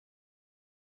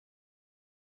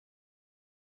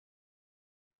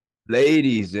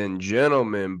Ladies and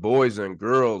gentlemen, boys and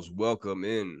girls, welcome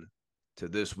in to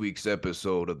this week's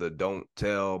episode of the Don't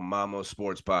Tell Mama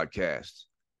Sports Podcast.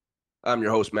 I'm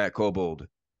your host, Matt Kobold.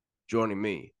 Joining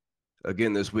me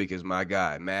again this week is my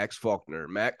guy, Max Faulkner.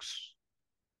 Max,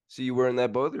 see you wearing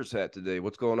that Boilers hat today.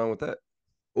 What's going on with that?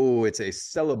 Oh, it's a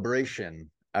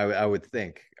celebration. I would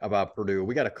think about Purdue.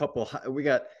 We got a couple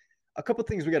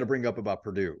things we got to bring up about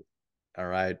Purdue. All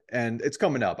right, and it's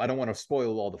coming up. I don't want to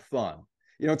spoil all the fun.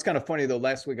 It's kind of funny though.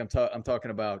 Last week I'm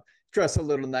talking about dress a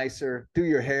little nicer, do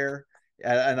your hair,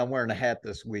 and I'm wearing a hat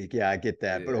this week. Yeah, I get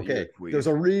that, but Yeah, you're a okay. queef. There's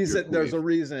a You're a reason. There's queef. a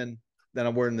reason that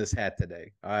I'm wearing this hat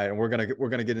today. All right, and we're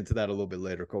gonna get into that a little bit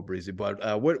later, Cole Breezy.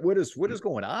 But what is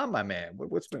going on, my man?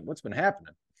 What's been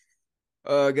happening?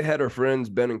 I had our friends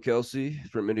Ben and Kelsey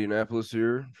from Indianapolis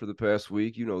here for the past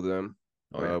week. You know them.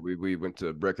 Oh yeah. We went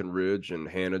to Breckenridge, and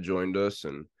Hannah joined us,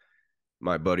 and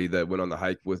my buddy that went on the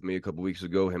hike with me a couple weeks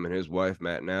ago, him and his wife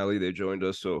Matt and Allie, they joined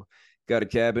us. So got a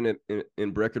cabin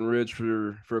in Breckenridge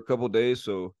for a couple days.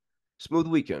 So smooth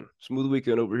weekend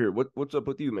over here. What's up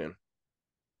with you, man?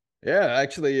 Yeah,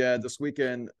 actually, this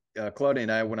weekend, Claudia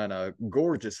and I went on a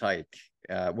gorgeous hike.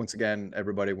 Once again,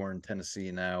 everybody, we're in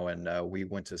Tennessee now, and we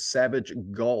went to Savage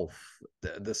Golf,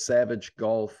 the Savage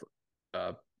Golf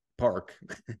uh, Park.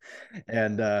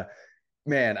 And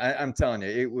man, I'm telling you,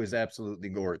 it was absolutely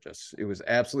gorgeous. It was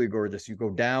absolutely gorgeous. You go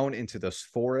down into this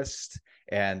forest,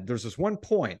 and there's this one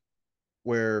point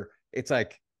where it's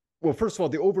like, well, first of all,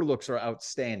 the overlooks are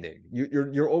outstanding.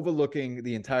 You're overlooking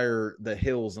the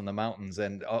hills and the mountains,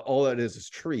 and all it is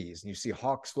trees, and you see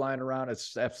hawks flying around.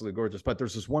 It's absolutely gorgeous. But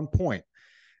there's this one point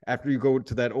after you go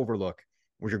to that overlook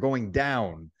where you're going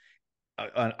down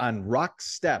on rock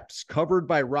steps covered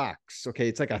by rocks. Okay,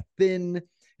 it's like a thin.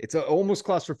 It's almost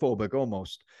claustrophobic,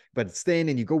 almost, but it's thin,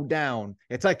 and you go down.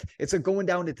 It's like going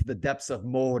down into the depths of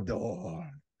Mordor.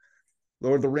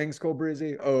 Lord of the Rings, Cole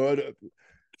Breezy. Oh,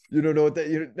 you don't know what that?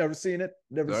 You never seen it?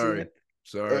 Never seen Sorry, it?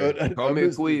 sorry. Call I me a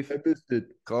missed it. queef. I missed it.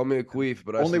 Call me a queef,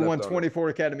 but I Only slept won on it. 24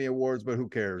 Academy Awards, but who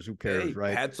cares? Who cares, Hey,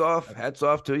 right? hats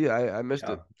off to you. I missed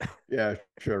Yeah, it. yeah,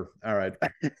 sure. All right.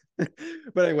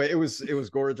 But anyway, it was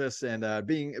gorgeous, and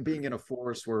being in a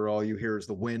forest where all you hear is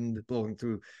the wind blowing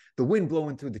through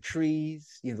the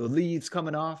trees, the leaves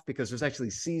coming off because there's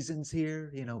actually seasons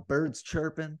here, birds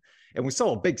chirping, and we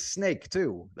saw a big snake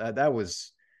too. That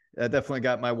definitely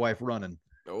got my wife running.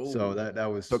 So Oh, that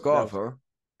was took that off, was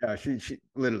huh? yeah, she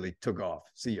literally took off.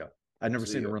 See ya. I've never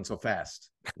See seen her ya. run so fast.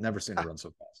 Never seen her run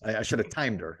so fast. I should have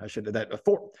timed her. I should have that a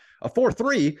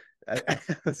 4.3.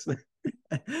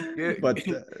 Get But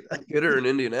get her in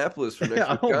Indianapolis for next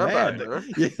week's oh combine, man,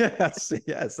 huh?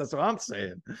 yes, that's what I'm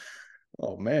saying.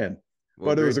 Oh man,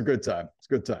 Well, but it was great, a good time. It's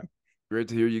a good time. great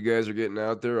to hear you guys are getting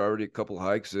out there. Already a couple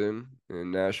hikes in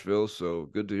Nashville, so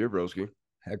good to hear, broski.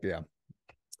 Heck yeah.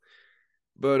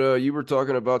 But you were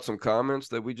talking about some comments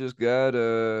that we just got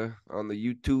on the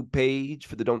YouTube page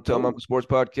for the Don't Tell Mama Oh, Sports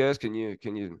Podcast. Can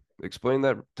you explain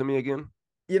that to me again?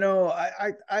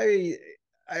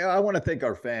 I want to thank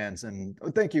our fans and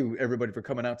thank you everybody for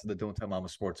coming out to the Don't Tell Mama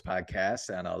Sports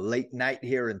podcast on a late night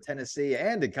here in Tennessee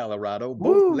and in Colorado.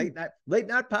 Both Woo! late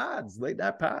night pods.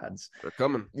 They're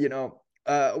coming. We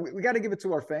got to give it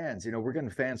to our fans. We're getting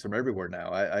fans from everywhere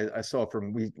now. I saw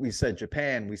from we said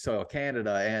Japan, we saw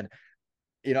Canada, and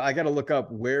I got to look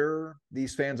up where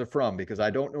these fans are from because I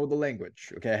don't know the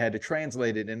language. Okay, I had to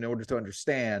translate it in order to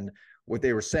understand what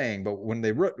they were saying. But when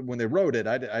they wrote it,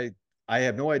 I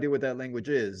have no idea what that language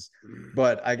is.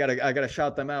 But I gotta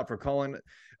shout them out for calling,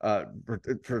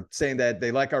 for saying that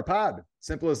they like our pod.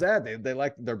 Simple as that. They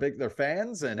like they're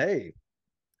fans, and hey,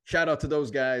 shout out to those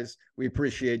guys. We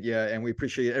appreciate you, and we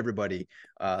appreciate everybody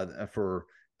for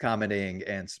commenting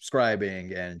and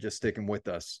subscribing and just sticking with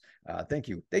us. Thank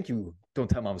you. Don't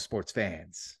tell Mama Sports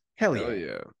fans. Hell Hell yeah,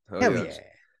 yeah. Hell hell yeah. yeah.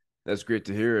 That's great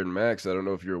to hear. And Max, I don't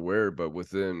know if you're aware, but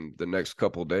within the next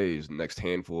couple days, next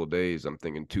handful of days, I'm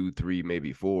thinking 2, 3,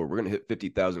 maybe 4, we're gonna hit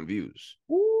 50,000 views.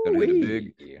 Gonna hit a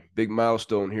Woo-wee. big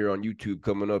milestone here on YouTube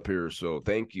coming up here. So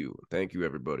thank you,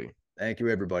 everybody. Thank you,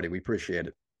 everybody. We appreciate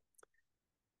it.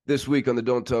 This week on the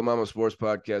Don't Tell Mama Sports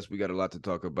Podcast, we got a lot to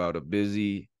talk about. A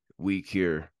busy week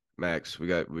here, Max. We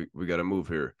got to move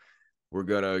here. We're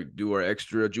gonna do our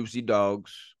extra juicy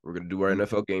dogs. We're gonna do our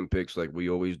NFL game picks like we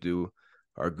always do.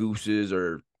 Our gooses,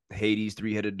 our Hades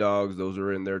 3-headed dogs, those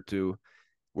are in there too.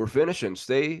 We're finishing.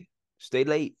 Stay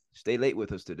late. Stay late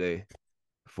with us today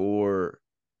for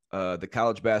the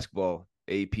college basketball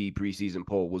AP preseason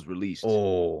poll was released.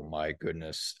 Oh my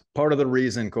goodness. Part of the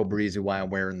reason, Cobrizi, why I'm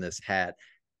wearing this hat.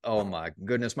 Oh my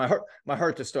goodness. My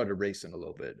heart just started racing a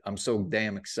little bit. I'm so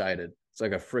damn excited. It's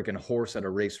like a freaking horse at a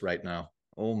race right now.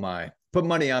 Oh my. Put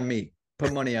money on me.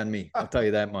 Put money on me. I'll tell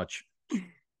you that much.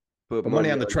 Put Put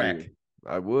money on the on track. you.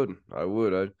 I would.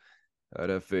 I'd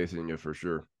have faith in you for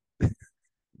sure.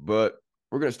 But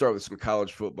we're going to start with some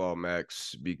college football,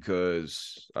 Max,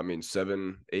 because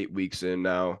 7-8 weeks in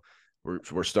now,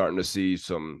 we're starting to see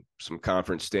some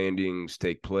conference standings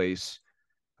take place.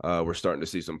 We're starting to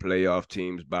see some playoff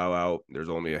teams bow out. There's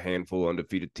only a handful of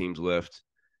undefeated teams left.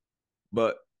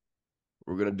 But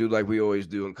we're going to do like we always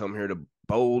do and come here to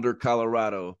Boulder,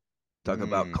 Colorado, talk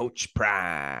about Coach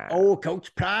Prime. Oh,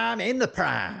 Coach Prime in the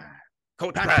prime.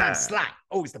 Coach Prime time slot.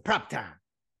 Oh, it's the prime time.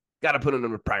 Got to put him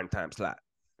in the prime time slot.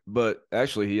 But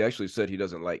actually, he actually said he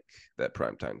doesn't like that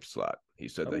prime time slot. He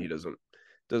said that he doesn't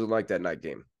like that night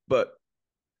game. But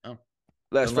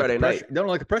last Friday night. You don't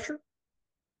like the pressure?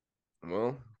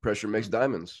 Well, pressure makes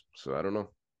diamonds. So I don't know.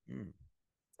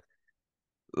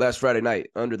 Last Friday night,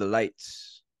 under the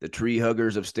lights, the tree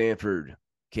huggers of Stanford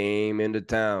came into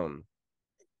town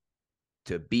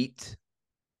to beat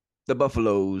the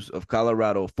Buffaloes of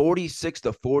Colorado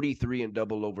 46-43 in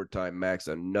double overtime. Max,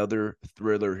 another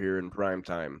thriller here in prime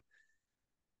time.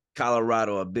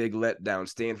 Colorado, a big letdown.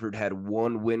 Stanford had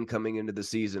one win coming into the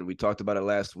season. We talked about it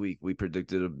last week. We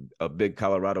predicted a big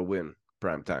Colorado win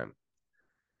prime time.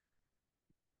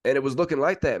 And it was looking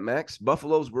like that, Max.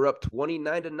 Buffaloes were up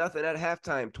 29-0 at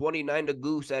halftime, 29 to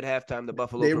Goose at halftime. The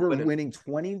Buffaloes they were winning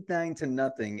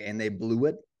 29-0, and they blew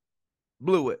it.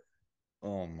 Blew it.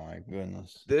 Oh my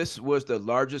goodness. This was the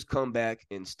largest comeback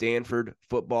in Stanford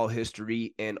football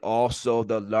history and also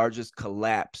the largest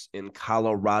collapse in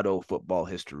Colorado football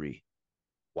history.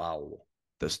 Wow.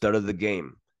 The start of the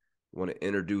game. I want to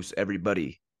introduce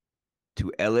everybody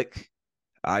to Alec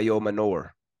Ayomanor.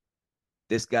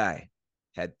 This guy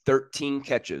had 13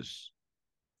 catches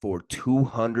for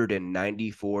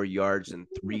 294 yards and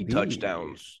 3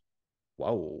 touchdowns.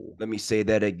 Wow. Let me say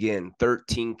that again.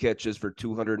 13 catches for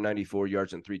 294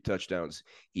 yards and 3 touchdowns.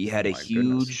 He had a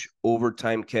huge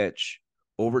overtime catch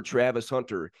over Travis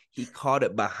Hunter. He caught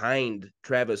it behind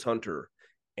Travis Hunter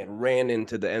and ran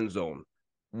into the end zone.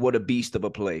 What a beast of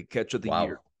a play. Catch of the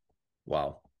year.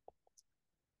 Wow.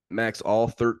 Max, all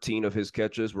 13 of his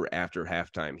catches were after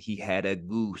halftime. He had a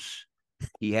goose.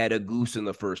 He had a goose in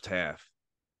the first half.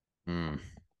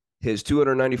 His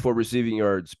 294 receiving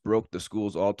yards broke the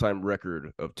school's all-time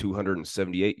record of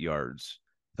 278 yards,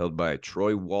 held by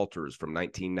Troy Walters from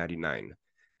 1999.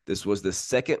 This was the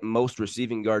second most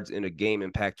receiving yards in a game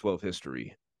in Pac-12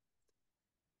 history.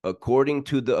 According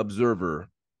to The Observer,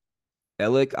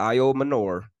 Alec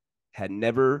Ayomanor had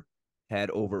never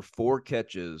had over 4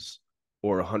 catches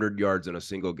or 100 yards in a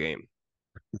single game.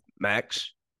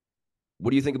 Max,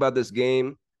 what do you think about this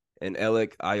game and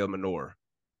Alec Ayomanor?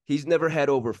 He's never had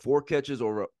over 4 catches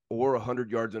or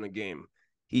 100 yards in a game.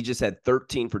 He just had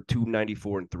 13 for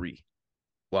 294 and 3.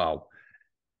 Wow.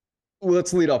 Well,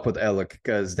 let's lead off with Alec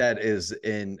because that is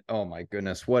oh my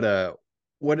goodness, what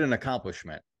an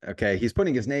accomplishment. Okay, he's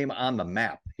putting his name on the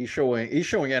map. He's showing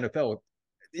NFL.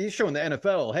 He's showing the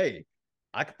NFL, hey,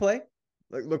 I can play.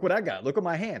 Look what I got. Look at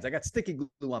my hands. I got sticky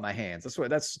glue on my hands.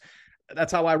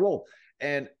 That's how I roll.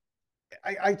 And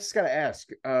I just got to ask,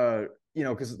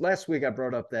 because last week I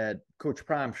brought up that Coach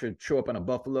Prime should show up on a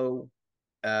Buffalo.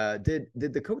 Did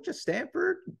the coach of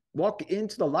Stanford walk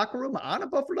into the locker room on a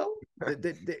Buffalo?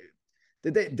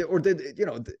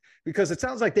 Because it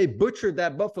sounds like they butchered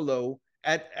that Buffalo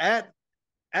at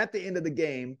the end of the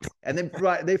game, and then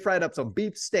they fried up some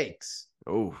beef steaks.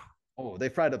 They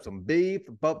fried up some beef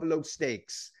buffalo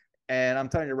steaks. And I'm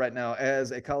telling you right now,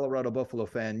 as a Colorado Buffalo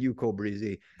fan, you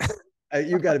Breezy,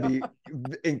 you got to be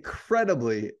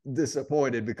incredibly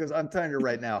disappointed because I'm telling you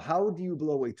right now, how do you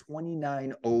blow a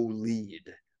 29-0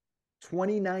 lead?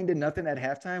 29-0 at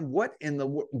halftime?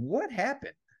 What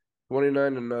happened?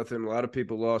 29-0. A lot of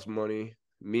people lost money,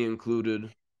 me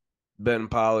included, Ben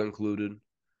Powell included.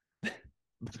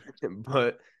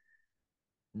 But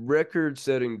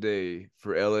record-setting day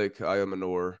for Alec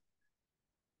Ayomanor.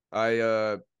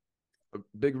 A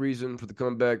big reason for the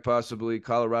comeback, possibly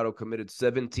Colorado committed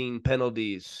 17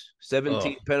 penalties.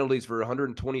 17 penalties for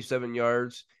 127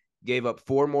 yards, gave up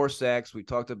 4 more sacks. We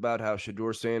talked about how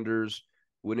Shedeur Sanders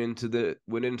went into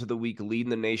the week leading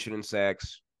the nation in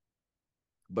sacks.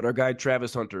 But our guy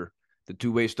Travis Hunter, the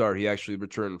two-way star, he actually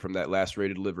returned from that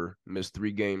lacerated liver, missed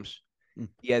 3 games.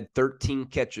 He had 13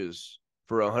 catches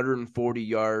for 140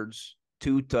 yards,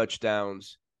 2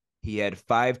 touchdowns. He had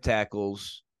 5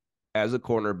 tackles as a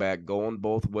cornerback, going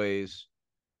both ways.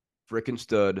 Freaking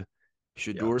stud.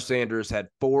 Shedeur Sanders had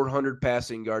 400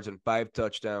 passing yards and 5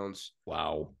 touchdowns.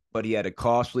 Wow. But he had a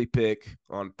costly pick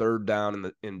on 3rd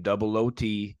down in double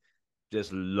OT.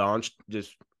 Just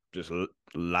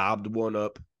lobbed one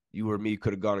up. You or me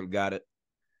could have gone and got it.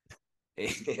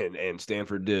 and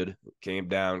Stanford came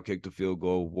down, kicked a field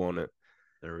goal, won it.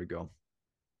 There we go.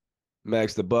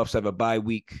 Max, the Buffs have a bye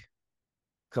week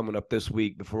coming up this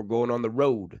week before going on the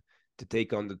road to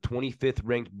take on the 25th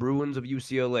ranked Bruins of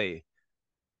UCLA.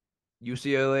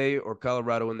 UCLA or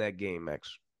Colorado in that game,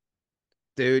 Max?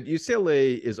 Dude,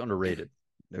 UCLA is underrated.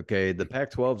 Okay, the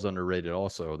Pac-12 is underrated.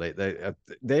 Also,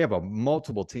 they have a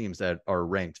multiple teams that are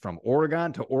ranked from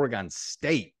Oregon to Oregon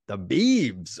State. The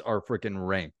Beavs are freaking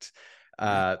ranked.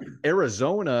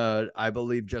 Arizona, I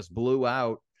believe, just blew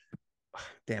out.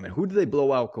 Damn it, who did they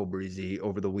blow out, Cobreezy,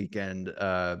 over the weekend?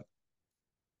 Oh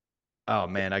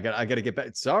man, I got to get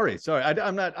back. Sorry.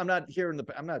 I'm not here in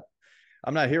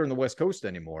the West Coast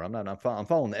anymore. I'm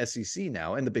following the SEC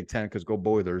now and the Big Ten because go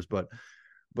Boilers, but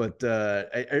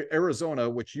Arizona,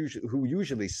 who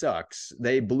usually sucks,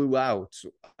 they blew out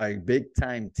a big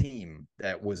time team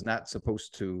that was not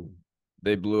supposed to.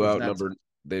 They blew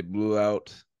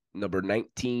out number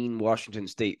 19 Washington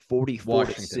State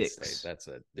 44-6. State, that's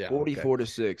it. Yeah,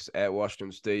 44-6 at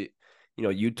Washington State.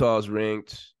 Utah's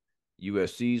ranked,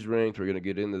 USC's ranked. We're gonna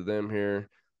get into them here.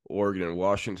 Oregon and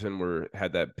Washington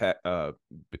had that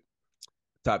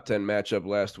top 10 matchup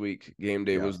last week. Game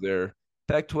day was there.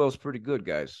 Pac-12 is pretty good,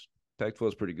 guys. Pac-12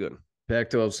 is pretty good.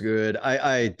 Pac-12's good.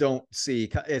 I don't see,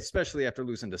 especially after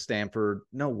losing to Stanford,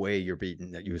 no way you're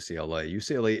beating UCLA.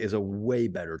 UCLA is a way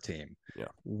better team. Yeah.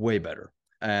 Way better.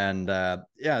 And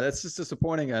that's just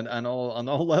disappointing on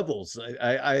all levels.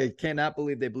 I cannot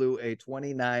believe they blew a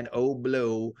 29-0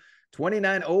 blow.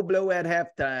 29-0 blow at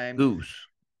halftime. Goose.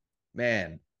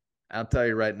 Man, I'll tell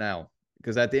you right now,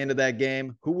 because at the end of that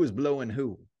game, who was blowing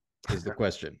who is the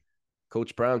question.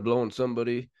 Coach Brown's blowing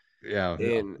somebody. Yeah.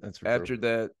 And after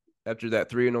that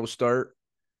 3-0 start,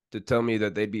 to tell me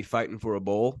that they'd be fighting for a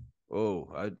bowl,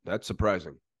 that's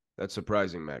surprising. That's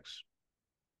surprising, Max.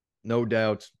 No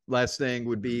doubt. Last thing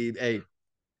would be,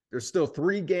 there's still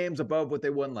 3 games above what they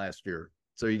won last year.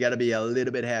 So you got to be a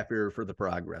little bit happier for the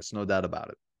progress. No doubt about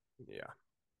it. Yeah.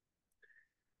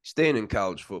 Staying in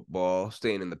college football,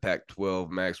 staying in the Pac-12,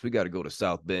 Max, we got to go to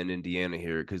South Bend, Indiana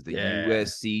here because the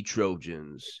USC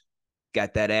Trojans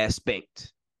got that ass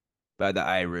spanked by the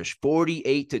Irish,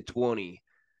 48-20.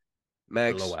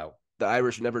 Max, blowout. The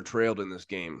Irish never trailed in this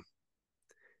game.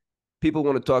 People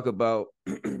want to talk about,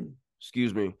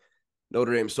 excuse me,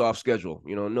 Notre Dame's soft schedule.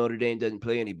 Notre Dame doesn't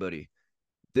play anybody.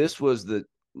 This was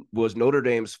Notre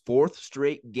Dame's 4th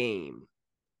straight game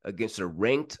against a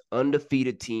ranked,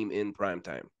 undefeated team in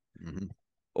primetime. Mm-hmm.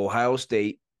 Ohio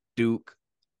State, Duke,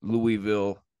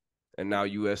 Louisville, and now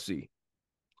USC.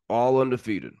 All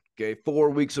undefeated. Okay,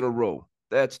 4 weeks in a row.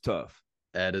 That's tough.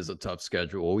 That is a tough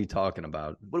schedule. What are we talking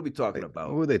about? What are we talking about?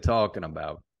 Who are they talking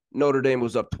about? Notre Dame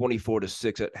was up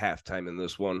 24-6 at halftime in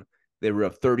this one. They were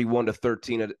up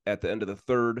 31-13 at the end of the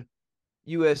third.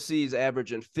 USC is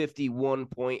averaging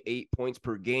 51.8 points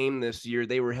per game this year.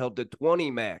 They were held to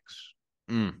 20, Max.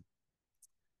 The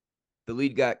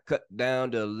lead got cut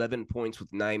down to 11 points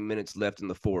with 9 minutes left in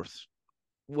the fourth.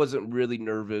 Wasn't really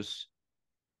nervous.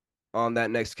 On that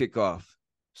next kickoff,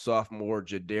 sophomore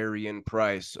Jadarian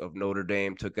Price of Notre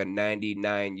Dame took a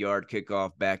 99-yard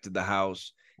kickoff back to the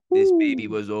house. This baby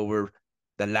was over.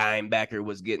 The linebacker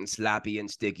was getting sloppy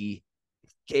and sticky.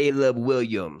 Caleb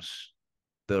Williams,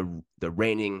 the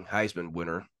reigning Heisman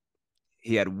winner,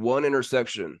 he had 1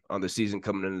 interception on the season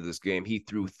coming into this game. He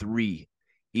threw 3.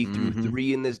 He threw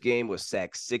 3 in this game, was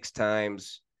sacked 6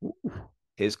 times.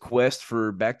 His quest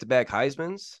for back-to-back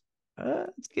Heismans,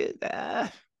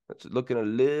 that's looking a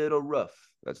little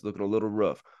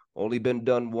rough. Only been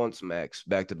done once, Max,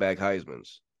 back-to-back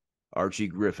Heismans. Archie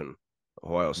Griffin,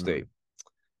 Ohio State.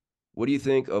 What do you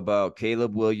think about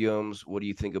Caleb Williams? What do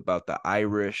you think about the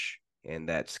Irish and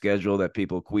that schedule that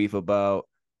people queef about?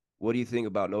 What do you think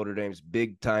about Notre Dame's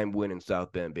big-time win in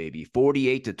South Bend, baby?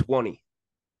 48-20.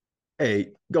 Hey,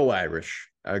 go Irish.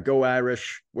 Go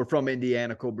Irish. We're from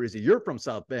Indiana, Cobreezy. You're from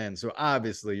South Bend, so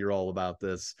obviously you're all about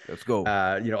this. Let's go.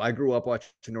 I grew up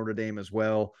watching Notre Dame as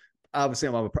well. Obviously,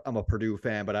 I'm a Purdue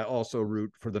fan, but I also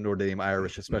root for the Notre Dame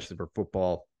Irish, especially for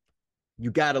football. You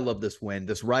got to love this win.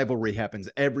 This rivalry happens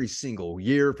every single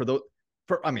year.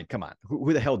 Come on.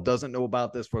 Who the hell doesn't know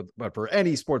about this? But for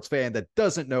any sports fan that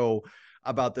doesn't know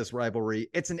about this rivalry,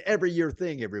 it's an every year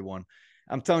thing, everyone.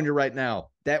 I'm telling you right now,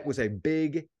 that was a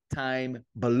big time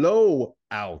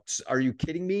blowout. Are you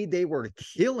kidding me? They were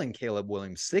killing Caleb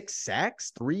Williams. 6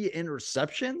 sacks, 3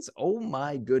 interceptions. Oh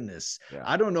my goodness. Yeah.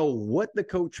 I don't know what the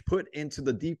coach put into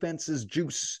the defense's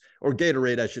juice, or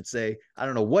Gatorade, I should say. I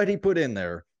don't know what he put in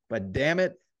there, but damn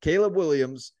it, Caleb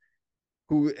Williams,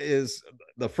 who is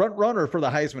the front runner for the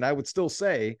Heisman, I would still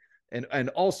say, and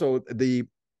also the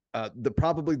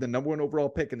probably the number 1 overall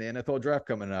pick in the NFL draft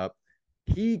coming up.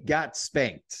 He got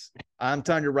spanked. I'm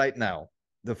telling you right now.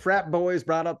 The frat boys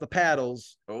brought up the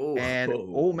paddles, and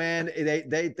man,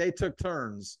 they took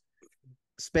turns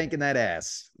spanking that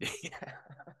ass.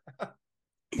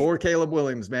 Poor Caleb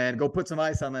Williams, man. Go put some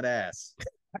ice on that ass.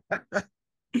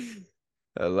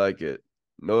 I like it.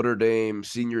 Notre Dame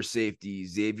senior safety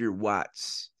Xavier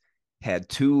Watts had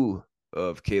 2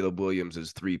 of Caleb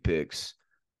Williams' 3 picks.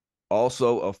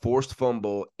 Also a forced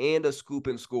fumble and a scoop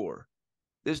and score.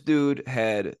 This dude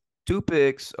had 2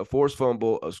 picks, a forced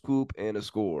fumble, a scoop, and a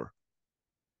score.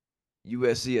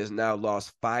 USC has now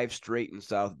lost 5 straight in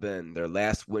South Bend. Their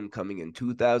last win coming in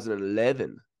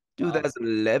 2011. Wow.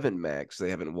 2011, Max. They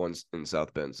haven't won in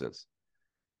South Bend since.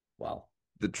 Wow.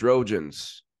 The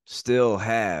Trojans still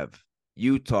have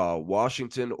Utah,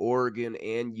 Washington, Oregon,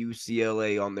 and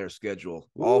UCLA on their schedule.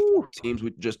 Ooh. All 4 teams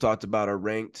we just talked about are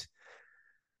ranked.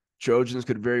 Trojans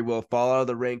could very well fall out of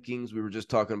the rankings. We were just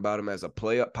talking about them as a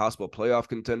possible playoff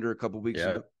contender a couple weeks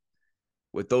ago.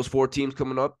 With those 4 teams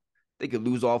coming up, they could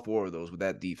lose all 4 of those with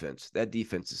that defense. That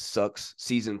defense sucks.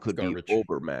 Season could be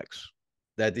over, Max.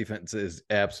 That defense is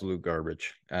absolute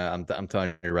garbage. I'm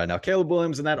telling you right now. Caleb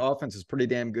Williams and that offense is pretty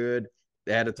damn good.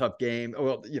 They had a tough game.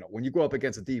 Well, when you go up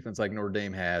against a defense like Notre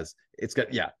Dame has, it's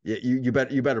got you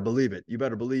better believe it. You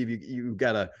better believe you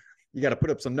gotta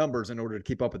put up some numbers in order to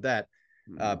keep up with that.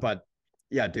 But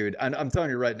yeah, dude, I'm telling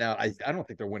you right now, I don't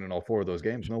think they're winning all 4 of those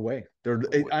games. No way.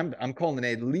 I'm calling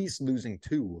it at least losing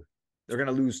 2. They're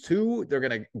gonna lose 2. They're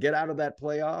gonna get out of that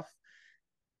playoff.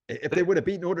 If they would have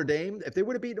beat Notre Dame,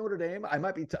 I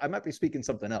might be speaking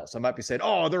something else. I might be saying,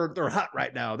 oh, they're hot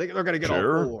right now. They're gonna get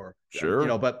all 4.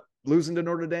 Sure. But losing to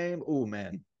Notre Dame, oh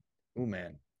man,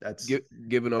 that's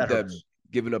giving up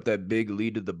that big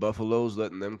lead to the Buffaloes,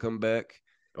 letting them come back.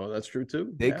 Oh, that's true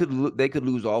too. They could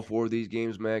lose all 4 of these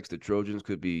games, Max. The Trojans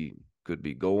could be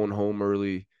going home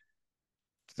early.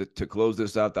 To close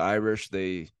this out, the Irish,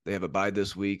 they have a bye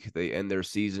this week. They end their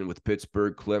season with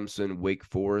Pittsburgh, Clemson, Wake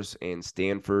Forest, and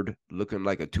Stanford, looking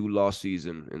like a 2-loss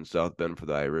season in South Bend for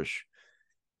the Irish.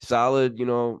 Solid,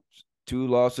 2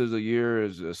 losses a year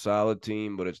is a solid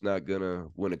team, but it's not gonna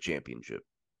win a championship.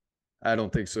 I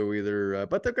don't think so either.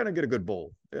 But they're gonna get a good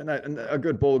bowl, and a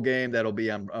good bowl game that'll be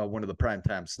on one of the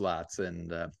primetime slots,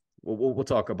 and we'll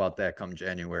talk about that come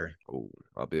January. Oh,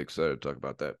 I'll be excited to talk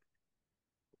about that.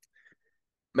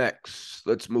 Max,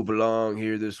 let's move along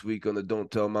here this week on the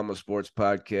Don't Tell Mama Sports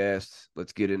podcast.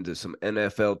 Let's get into some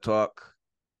NFL talk.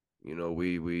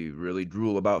 We really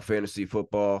drool about fantasy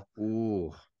football.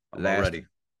 Ooh, I'm ready.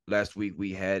 Last week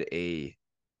we had a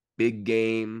big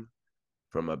game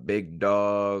from a big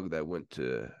dog that went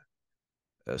to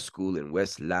a school in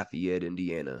West Lafayette,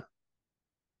 Indiana.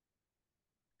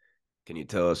 Can you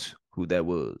tell us who that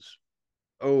was?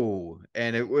 Oh,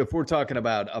 and if we're talking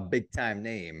about a big-time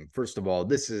name, first of all,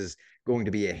 this is going to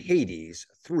be a Hades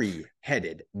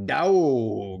 3-headed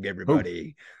dog,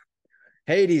 everybody. Oh.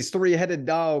 Hades 3-headed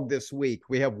dog this week.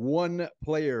 We have 1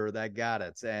 player that got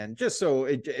it. And just so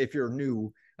if you're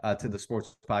new to the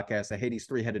sports podcast, a Hades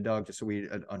 3-headed dog, just so we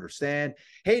understand,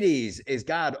 Hades is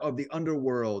god of the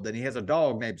underworld, and he has a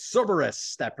dog named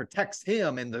Cerberus that protects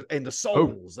him and the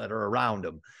souls that are around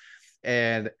him.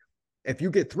 And if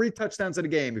you get 3 touchdowns in a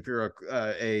game, if you're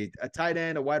a tight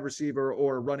end, a wide receiver,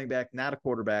 or a running back, not a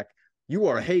quarterback, you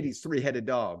are a Hades 3-headed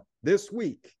dog. This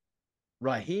week,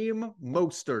 Raheem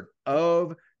Mostert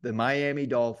of the Miami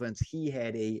Dolphins, he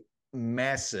had a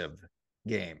massive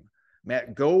game.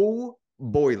 Go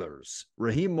Boilers.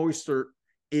 Raheem Mostert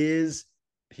he's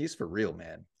for real,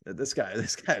 man. This guy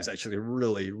is actually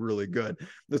really, really good.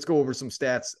 Let's go over some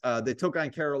stats. They took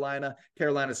on Carolina.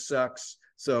 Carolina sucks.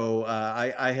 So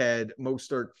I had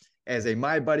Mostert as a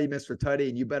my buddy, Mr. Tutty,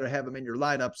 and you better have him in your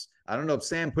lineups. I don't know if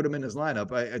Sam put him in his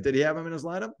lineup. Did he have him in his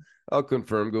lineup? I'll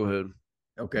confirm. Go ahead.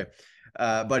 Okay.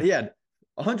 But he had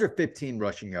 115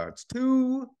 rushing yards,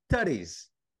 2 tutties,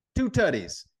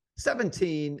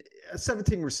 17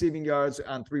 receiving yards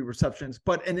on 3 receptions,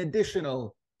 but an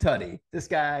additional tutty. This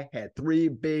guy had 3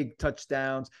 big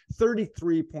touchdowns,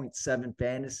 33.7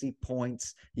 fantasy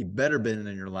points. He better been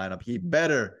in your lineup. He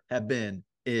better have been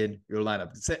in your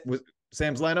lineup. Was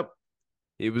Sam's lineup?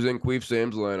 He was in Queef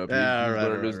Sam's lineup. He's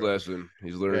learned his lesson.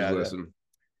 He's learned his lesson.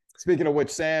 Speaking of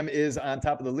which, Sam is on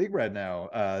top of the league right now.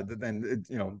 Then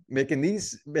making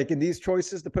these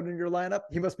choices to put in your lineup,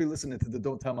 he must be listening to the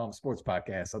Don't Tell Mom Sports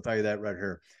podcast. I'll tell you that right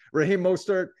here. Raheem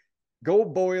Mostert, go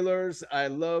Boilers. I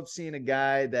love seeing a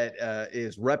guy that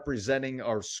is representing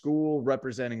our school,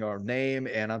 representing our name,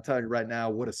 and I'll tell you right now,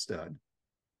 what a stud.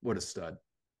 What a stud.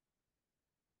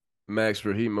 Max,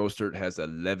 Raheem Mostert has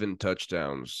 11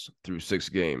 touchdowns through 6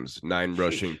 games, 9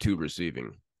 rushing, 2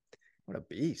 receiving. What a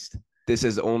beast. This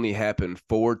has only happened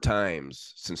 4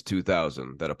 times since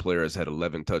 2000 that a player has had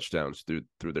 11 touchdowns through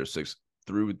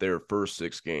their first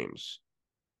 6 games.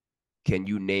 Can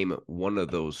you name one of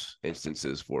those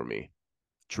instances for me?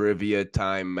 Trivia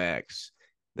time, Max.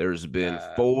 There's been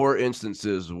 4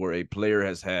 instances where a player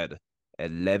has had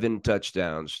 11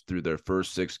 touchdowns through their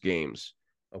first 6 games.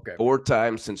 Okay. 4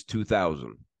 times since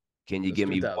 2000. Can you give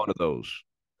me one of those?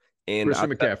 And Christian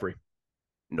McCaffrey.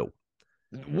 No.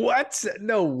 What?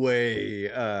 No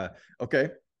way. Okay.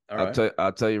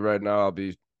 I'll tell you right now,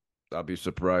 I'll be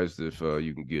surprised if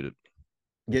you can get it.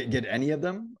 Get any of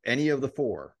them? Any of the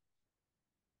 4?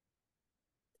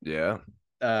 Yeah.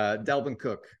 Dalvin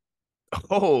Cook.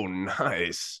 Oh,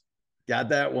 nice. Got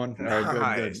that one.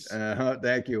 Nice. Good.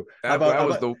 Thank you. That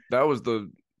was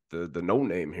the no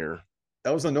name here.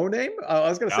 That was a no name. I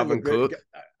was gonna Dalvin say Cook.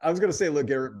 I was gonna say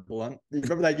LeGarrette Blount. You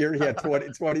remember that year he had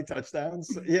 20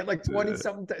 touchdowns? He had like 20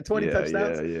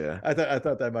 touchdowns. Yeah. I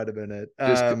thought that might have been it.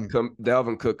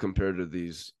 Dalvin Cook compared to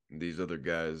these other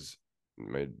guys.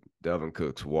 Dalvin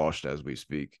Cook's washed as we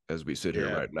speak, as we sit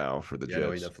here right now for the Jets. No,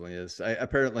 he definitely is.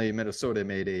 Apparently, Minnesota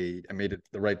made it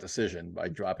the right decision by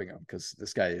dropping him because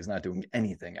this guy is not doing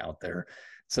anything out there.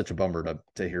 It's such a bummer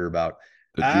to hear about.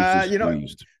 The juice is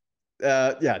squeezed.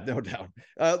 Yeah, no doubt.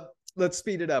 Let's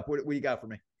speed it up. What do you got for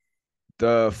me?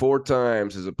 The 4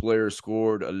 times as a player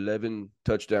scored 11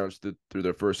 touchdowns through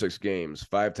their first 6 games.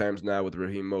 5 times now with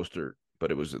Raheem Mostert. But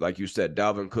it was, like you said,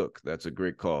 Dalvin Cook. That's a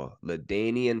great call.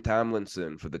 LaDainian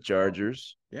Tomlinson for the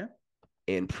Chargers. Yeah.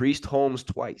 And Priest Holmes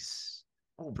twice.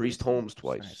 Priest Holmes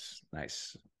twice.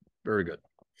 Nice. Very good.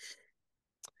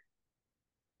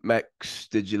 Max,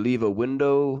 did you leave a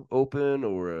window open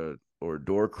or a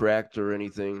door cracked or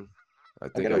anything? I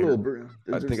think I hear a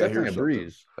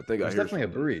breeze. I think there's definitely a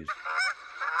breeze.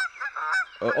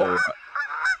 Uh-oh.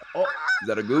 Oh, is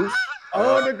that a goose?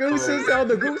 The Gooses! Oh,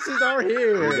 the Gooses are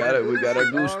here. We got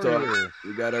a goose talk.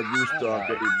 We got our goose talk,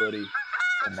 everybody.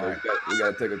 So we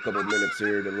got to take a couple minutes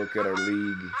here to look at our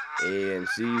league and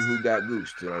see who got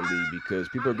goosed in our league because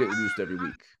people are getting goosed every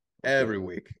week. Every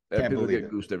week. People get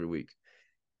goosed every week.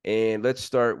 And let's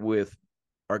start with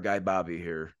our guy Bobby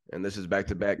here. And this is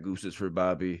back-to-back gooses for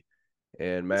Bobby.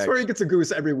 And Max, I swear he gets a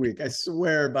goose every week. I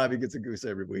swear Bobby gets a goose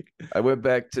every week. I went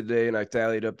back today and I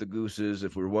tallied up the gooses.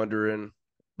 If we're wondering,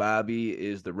 Bobby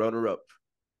is the runner-up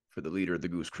for the leader of the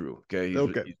Goose Crew. Okay.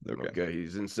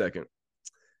 He's in second.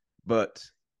 But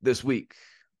this week,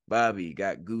 Bobby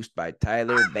got goosed by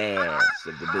Tyler Bass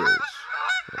of the Bills.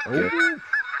 Okay.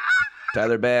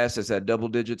 Tyler Bass has had double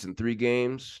digits in 3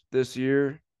 games this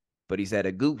year, but he's had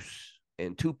a goose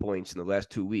and 2 points in the last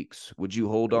 2 weeks. Would you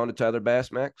hold on to Tyler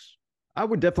Bass, Max? I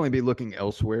would definitely be looking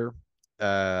elsewhere.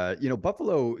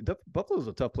 Buffalo's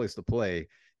a tough place to play.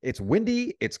 It's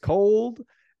windy. It's cold.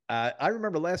 I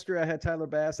remember last year I had Tyler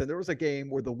Bass, and there was a game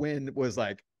where the wind was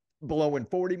like blowing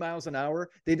 40 miles an hour.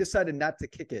 They decided not to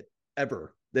kick it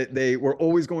ever. They were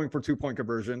always going for 2-point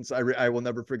conversions. I will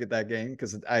never forget that game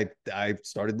because I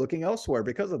started looking elsewhere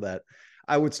because of that.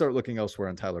 I would start looking elsewhere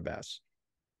on Tyler Bass.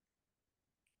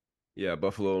 Yeah,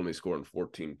 Buffalo only scoring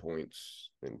 14 points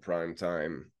in prime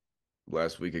time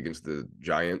last week against the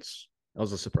Giants. That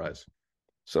was a surprise.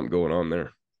 Something going on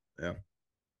there. Yeah.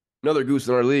 Another goose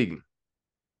in our league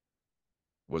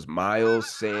was Miles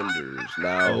Sanders.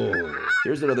 Now,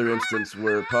 here's another instance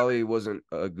where it probably wasn't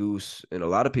a goose in a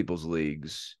lot of people's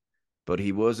leagues, but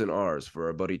he was in ours for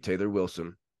our buddy Taylor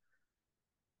Wilson.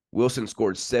 Wilson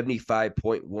scored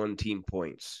 75.1 team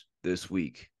points this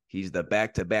week. He's the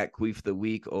back-to-back Queef of the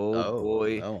Week. Oh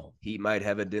boy, no. He might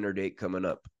have a dinner date coming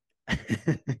up.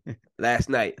 Last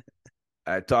night,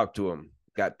 I talked to him.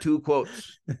 Got 2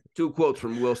 quotes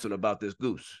from Wilson about this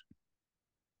goose.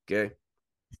 Okay.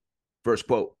 First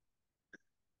quote,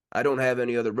 I don't have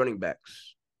any other running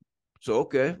backs. So,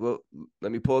 okay, well,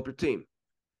 let me pull up your team.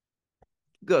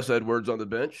 Gus Edwards on the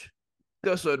bench.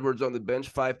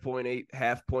 5.8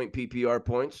 half-point PPR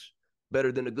points.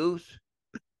 Better than a goose.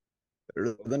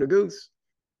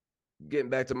 Getting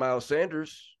back to Miles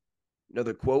Sanders,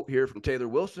 another quote here from Taylor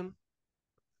Wilson.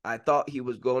 I thought he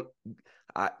was going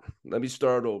 – let me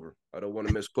start over. I don't want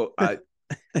to misquote. I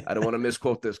don't want to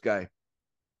misquote this guy.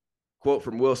 Quote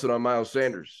from Wilson on Miles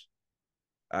Sanders.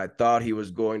 I thought he was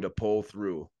going to pull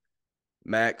through.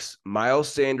 Max, Miles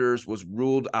Sanders was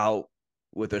ruled out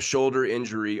with a shoulder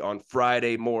injury on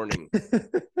Friday morning.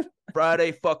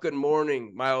 Friday fucking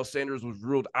morning, Miles Sanders was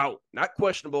ruled out. Not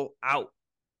questionable, out.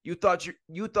 You thought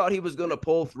he was going to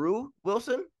pull through,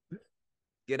 Wilson?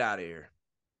 Get out of here.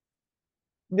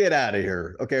 Get out of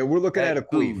here. Okay, we're looking at a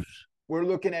queef. we're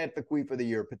looking at the queef of the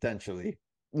year potentially.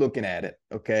 Looking at it,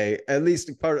 okay. At least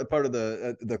part of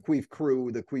the queef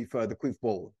crew, the queef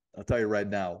bowl. I'll tell you right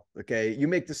now, okay. You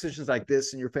make decisions like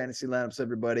this in your fantasy lineups,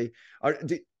 everybody.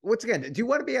 Once again, do you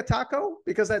want to be a taco?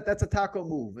 Because that's a taco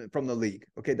move from the league.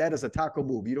 Okay, that is a taco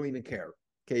move. You don't even care.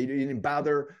 Okay, you didn't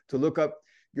bother to look up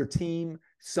your team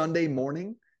Sunday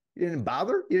morning. You didn't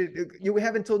bother. You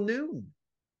have until noon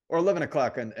or 11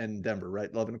 o'clock in Denver, right?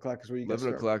 11 o'clock is where you guys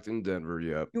 11 o'clock in Denver.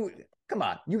 Yep. Come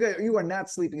on, you are not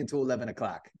sleeping until 11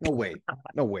 o'clock. No way,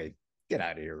 no way. Get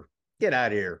out of here. Get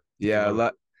out of here. Yeah,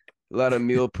 a lot of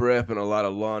meal prep and a lot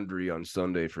of laundry on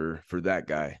Sunday for that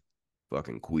guy.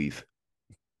 Fucking queef.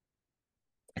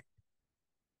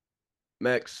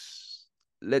 Max,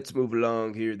 let's move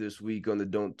along here this week on the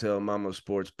Don't Tell Mama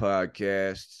Sports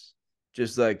Podcast.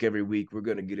 Just like every week, we're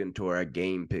going to get into our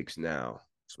game picks now.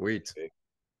 Sweet. Okay.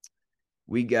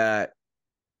 We got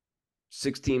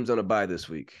 6 teams on a bye this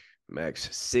week,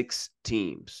 Max. 6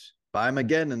 teams.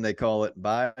 Bye-Mageddon, they call it.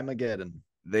 Bye-Mageddon.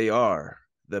 They are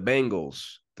the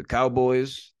Bengals, the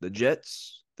Cowboys, the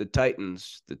Jets, the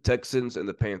Titans, the Texans, and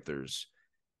the Panthers.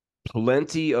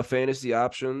 Plenty of fantasy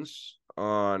options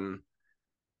on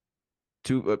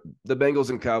the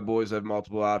Bengals and Cowboys have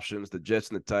multiple options. The Jets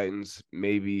and the Titans,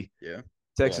 maybe. Yeah.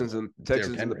 Texans and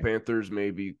the Panthers,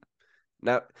 maybe.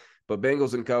 Not, but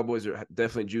Bengals and Cowboys are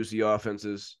definitely juicy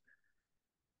offenses.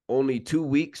 Only 2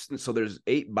 weeks, so there's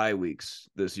 8 bye weeks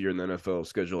this year in the NFL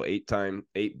schedule.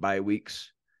 8 bye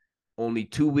weeks. Only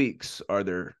 2 weeks are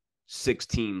there 6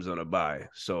 teams on a bye.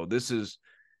 So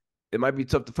it might be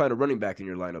tough to find a running back in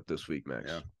your lineup this week,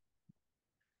 Max.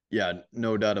 Yeah,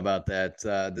 no doubt about that.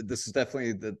 This is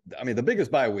definitely the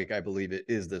biggest bye week, I believe it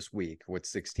is this week with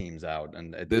 6 teams out.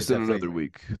 And this in another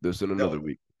week.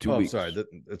 2 weeks. Sorry.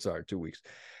 Sorry, 2 weeks.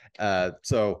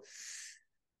 So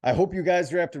I hope you guys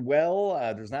drafted well.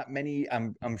 There's not many,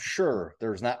 I'm sure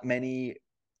there's not many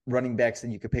running backs that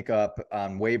you could pick up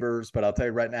on waivers, but I'll tell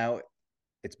you right now,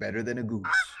 it's better than a goose.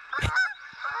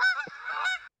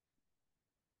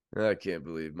 I can't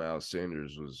believe Miles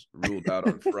Sanders was ruled out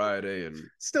on Friday and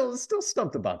still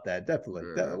stumped about that. Definitely.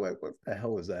 What the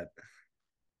hell is that?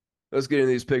 Let's get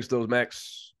into these picks, though,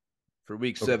 Max, for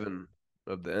week 7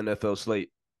 of the NFL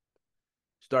slate.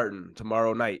 Starting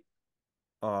tomorrow night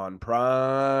on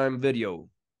Prime Video.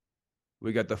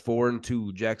 We got the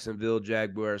 4-2 Jacksonville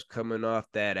Jaguars coming off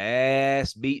that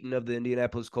ass beating of the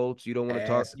Indianapolis Colts. You don't want to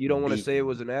talk. You don't want to say it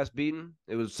was an ass beating.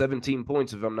 It was 17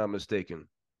 points, if I'm not mistaken.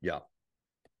 Yeah.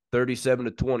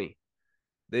 37-20.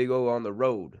 They go on the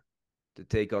road to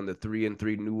take on the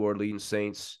 3-3 New Orleans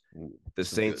Saints. The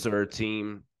Saints are a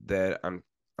team that I'm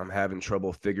having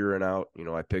trouble figuring out.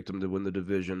 I picked them to win the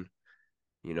division.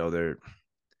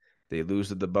 They lose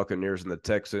to the Buccaneers and the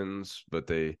Texans, but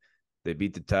they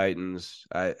beat the Titans.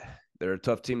 They're a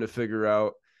tough team to figure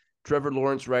out. Trevor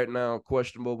Lawrence right now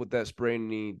questionable with that sprained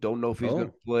knee. Don't know if he's going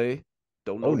to play.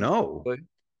 Don't know. Oh no.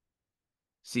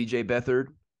 CJ Beathard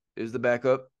is the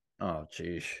backup. Oh,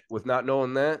 geez. With not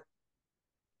knowing that,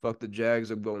 fuck the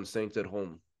Jags. I'm going Saints at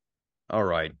home. All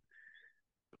right.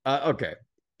 Okay.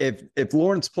 If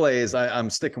Lawrence plays,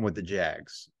 I'm sticking with the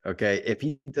Jags. Okay. If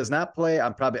he does not play,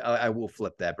 I will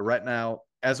flip that. But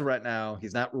as of right now,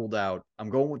 he's not ruled out. I'm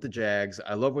going with the Jags.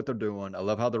 I love what they're doing. I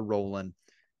love how they're rolling.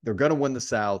 They're going to win the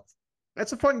South.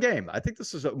 That's a fun game. I think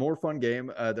this is a more fun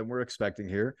game than we're expecting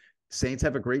here. Saints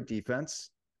have a great defense.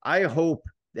 I hope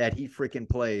that he freaking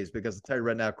plays because I'll tell you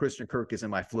right now, Christian Kirk is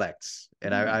in my flex,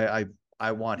 and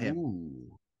I want him.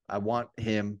 Ooh. I want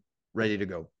him ready to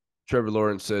go. Trevor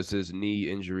Lawrence says his knee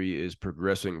injury is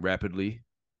progressing rapidly,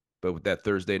 but with that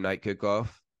Thursday night kickoff,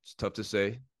 it's tough to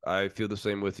say. I feel the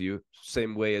same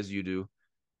way as you do.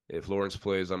 If Lawrence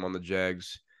plays, I'm on the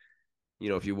Jags.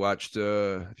 If you watched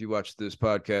this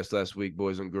podcast last week,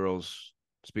 boys and girls,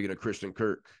 speaking of Christian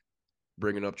Kirk,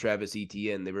 bringing up Travis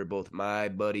Etienne, they were both my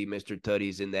buddy, Mr.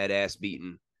 Tutties, in that ass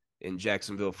beating in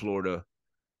Jacksonville, Florida.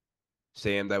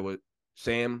 Sam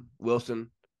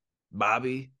Wilson,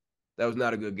 Bobby. That was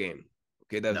not a good game.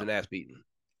 Okay, that was an ass beating.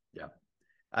 Yeah.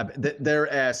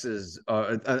 Their asses,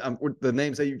 the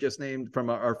names that you just named from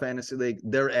our fantasy league,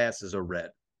 their asses are red.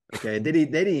 Okay, they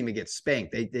didn't even get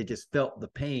spanked. They just felt the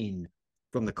pain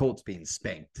from the Colts being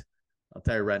spanked. I'll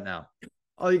tell you right now.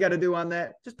 All you got to do on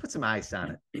that, just put some ice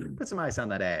on it. Put some ice on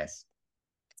that ass.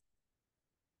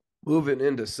 Moving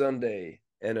into Sunday,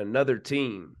 and another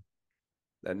team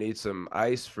that needs some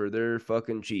ice for their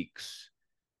fucking cheeks.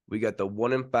 We got the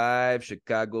 1-5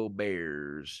 Chicago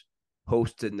Bears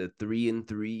hosting the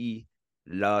 3-3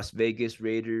 Las Vegas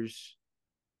Raiders.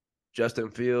 Justin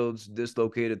Fields,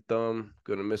 dislocated thumb,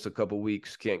 gonna miss a couple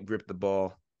weeks, can't grip the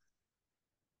ball.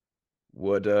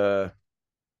 What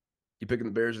You picking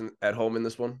the Bears at home in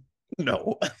this one?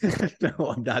 No, no,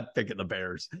 I'm not picking the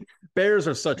Bears. Bears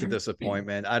are such a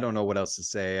disappointment. I don't know what else to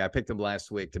say. I picked them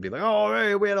last week to be like, oh,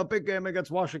 hey, we had a big game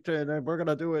against Washington, and we're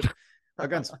gonna do it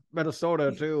against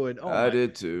Minnesota too. And oh I my,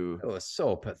 did too. it was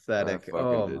so I pathetic. fucking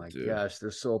Oh did my too. gosh, they're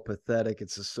so pathetic.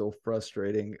 It's just so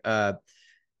frustrating.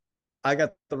 I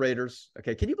got the Raiders.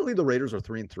 Okay, can you believe the Raiders are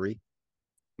 3-3?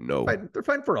 No. They're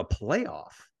fighting for a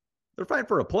playoff. They're fighting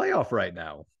for a playoff right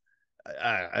now.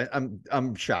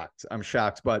 I'm shocked. I'm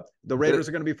shocked. But the Raiders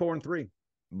are going to be 4-3.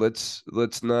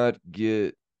 Let's not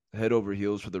get head over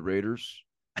heels for the Raiders.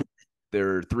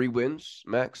 There are 3 wins,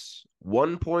 Max.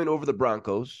 1 point over the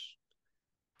Broncos,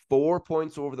 4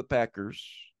 points over the Packers,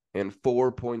 and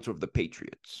 4 points over the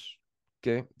Patriots.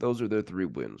 Okay, those are their 3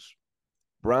 wins.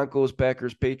 Broncos,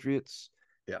 Packers, Patriots.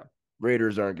 Yeah.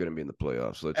 Raiders aren't going to be in the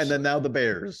playoffs. And then now the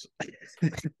Bears.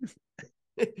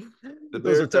 The Those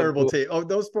Bears are terrible teams. Oh,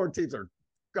 those 4 teams are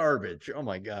garbage. Oh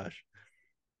my gosh.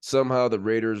 Somehow the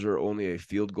Raiders are only a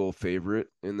field goal favorite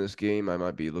in this game. I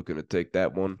might be looking to take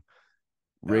that one.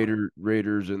 Yeah.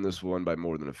 Raiders in this one by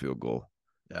more than a field goal.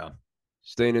 Yeah.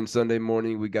 Staying in Sunday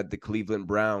morning, we got the Cleveland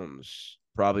Browns,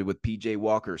 probably with PJ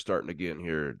Walker starting again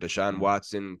here. Deshaun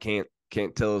Watson can't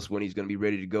tell us when he's going to be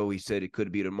ready to go. He said it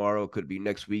could be tomorrow, could be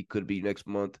next week, could be next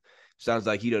month. Sounds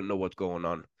like he doesn't know what's going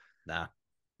on. Nah.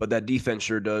 But that defense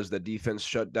sure does. That defense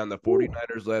shut down the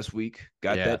 49ers last week,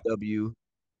 got that W.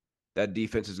 That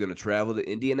defense is going to travel to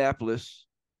Indianapolis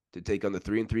to take on the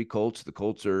 3-3 Colts. The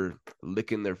Colts are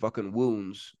licking their fucking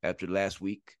wounds after last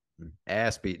week.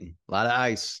 Ass beating. A lot of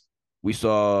ice. We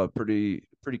saw pretty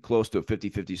close to a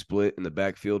 50-50 split in the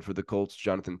backfield for the Colts,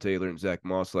 Jonathan Taylor and Zach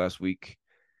Moss last week.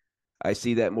 I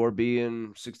see that more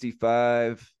being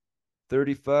 65-35,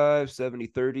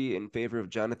 70-30 in favor of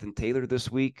Jonathan Taylor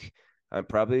this week. It's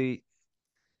going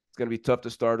to be tough to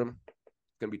start him.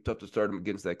 It's going to be tough to start him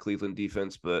against that Cleveland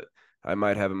defense, but I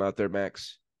might have him out there,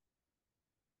 Max.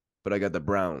 But I got the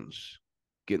Browns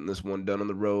getting this one done on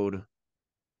the road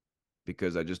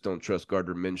because I just don't trust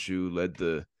Gardner Minshew.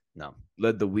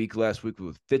 Led the week last week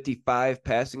with 55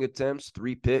 passing attempts,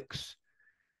 3 picks.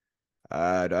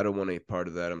 I don't want any part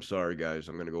of that. I'm sorry, guys.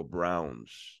 I'm going to go Browns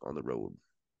on the road.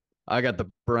 I got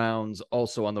the Browns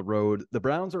also on the road. The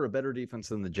Browns are a better defense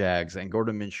than the Jags, and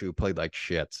Gordon Minshew played like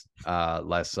shit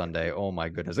last Sunday. Oh my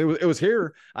goodness, it was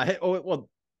here.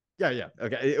 Yeah.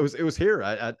 Okay, it was here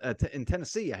in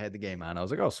Tennessee. I had the game on. I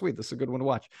was like, oh sweet, this is a good one to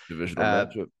watch. Divisional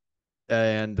matchup.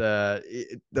 And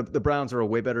the Browns are a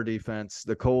way better defense.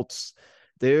 The Colts,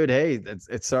 dude. Hey,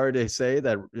 it's sorry to say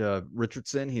that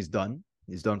Richardson, he's done.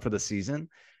 He's done for the season.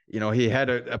 You know, he had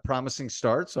a promising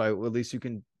start, so at least you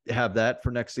can have that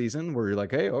for next season where you're like,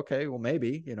 hey, okay, well,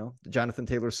 maybe, Jonathan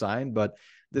Taylor signed, but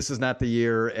this is not the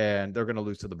year, and they're going to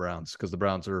lose to the Browns because the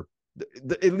Browns are,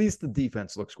 at least the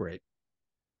defense looks great.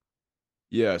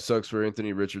 Yeah, it sucks for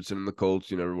Anthony Richardson and the Colts.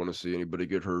 You never want to see anybody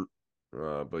get hurt.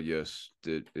 But yes,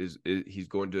 he's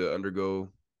going to undergo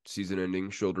season-ending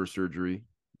shoulder surgery.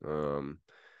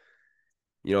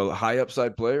 High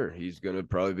upside player. He's going to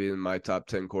probably be in my top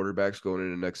 10 quarterbacks going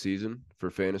into next season for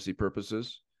fantasy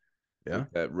purposes. Yeah.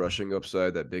 That rushing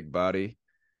upside, that big body.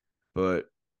 But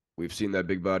we've seen that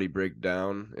big body break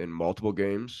down in multiple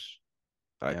games.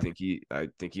 I think he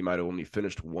might have only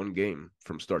finished 1 game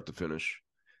from start to finish.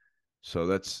 So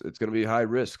it's going to be high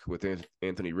risk with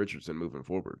Anthony Richardson moving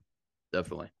forward.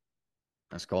 Definitely.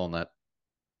 Nice calling that.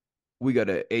 We got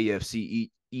an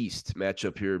AFC East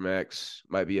matchup here, Max.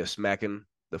 Might be a smacking.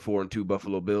 The 4-2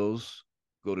 Buffalo Bills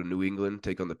go to New England,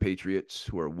 take on the Patriots,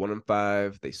 who are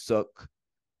 1-5. They suck.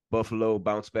 Buffalo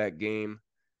bounce back game.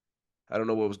 I don't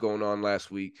know what was going on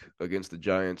last week against the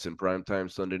Giants in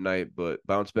primetime Sunday night, but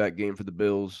bounce back game for the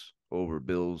Bills over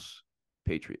Bills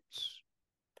Patriots.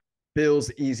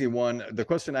 Bills, easy one. The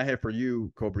question I have for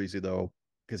you, Cobreezy, though,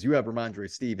 because you have Ramondre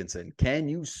Stevenson, can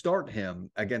you start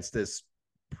him against this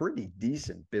pretty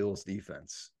decent Bills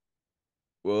defense?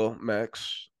 Well,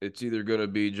 Max, it's either going to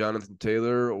be Jonathan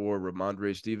Taylor or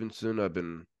Ramondre Stevenson. I've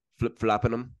been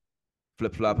flip-flopping them.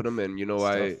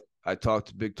 And, I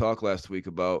talked big talk last week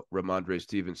about Ramondre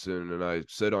Stevenson, and I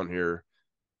said on here,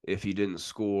 if he didn't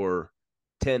score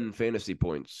 10 fantasy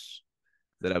points,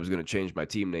 that I was going to change my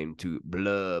team name to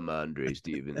Blamondre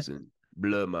Stevenson.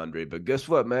 Blamondre. But guess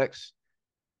what, Max?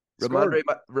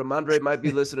 Ramondre might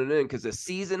be listening in because a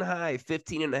season high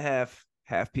 15.5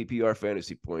 half PPR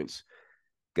fantasy points.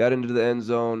 Got into the end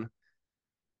zone.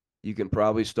 You can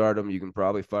probably start him. You can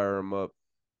probably fire him up.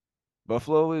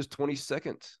 Buffalo is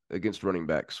 22nd against running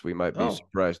backs. We might be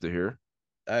surprised to hear.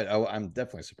 I'm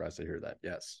definitely surprised to hear that.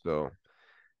 Yes. So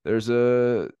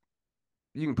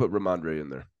you can put Ramondre in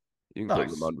there. You can put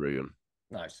Ramondre in.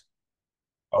 Nice.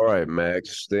 All right,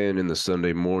 Max. Staying in the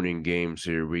Sunday morning games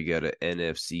here, we got an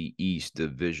NFC East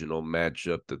divisional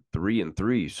matchup. The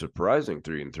 3-3, surprising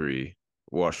 3-3,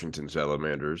 Washington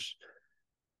Salamanders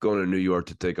going to New York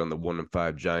to take on the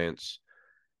 1-5 Giants.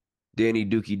 Danny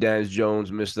Dookie Dimes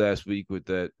Jones missed last week with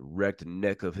that wrecked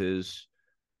neck of his.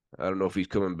 I don't know if he's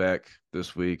coming back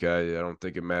this week. I don't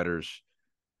think it matters.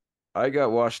 I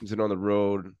got Washington on the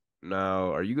road.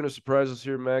 Now, are you going to surprise us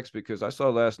here, Max? Because I saw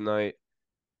last night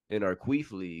in our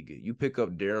Queef League, you pick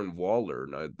up Darren Waller.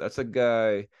 Now, that's a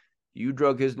guy, you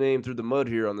drug his name through the mud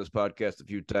here on this podcast a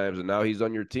few times, and now he's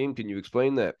on your team. Can you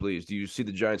explain that, please? Do you see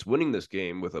the Giants winning this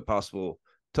game with a possible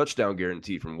touchdown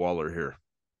guarantee from Waller here?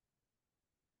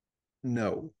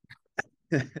 No.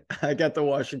 I got the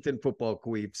Washington football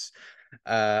queeps.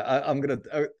 I'm gonna.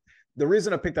 The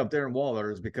reason I picked up Darren Waller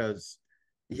is because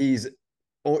he's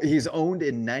he's owned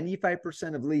in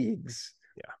 95% of leagues.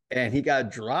 Yeah. And he got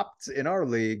dropped in our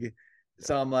league.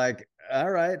 So I'm like,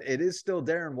 all right, it is still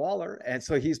Darren Waller. And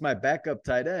so he's my backup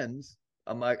tight end.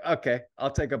 I'm like, okay, I'll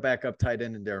take a backup tight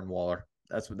end in Darren Waller.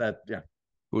 That's what that, yeah.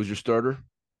 Who's your starter?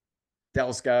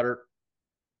 Dallas Goedert,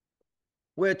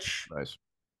 which, Nice.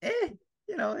 eh,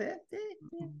 you know,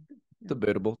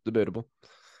 Debatable.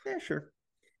 yeah, sure.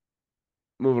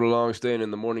 Moving along, staying in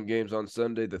the morning games on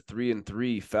Sunday, the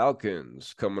 3-3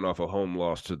 Falcons coming off a home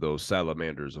loss to those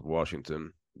Salamanders of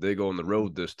Washington. They go on the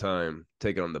road this time,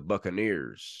 taking on the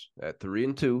Buccaneers at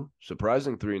 3-2.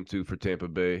 Surprising 3-2 for Tampa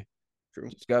Bay. True.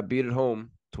 Just got beat at home,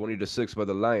 20-6 by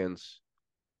the Lions.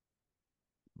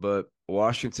 But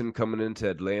Washington coming into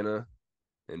Atlanta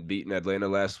and beating Atlanta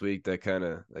last week, that kind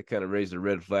of raised a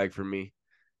red flag for me.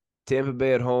 Tampa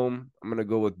Bay at home, I'm gonna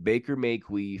go with Baker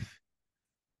Mayfield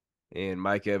and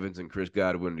Mike Evans and Chris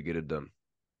Godwin to get it done.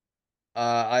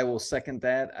 I will second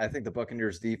that. I think the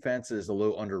Buccaneers defense is a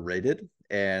little underrated,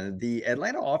 and the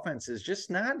Atlanta offense is just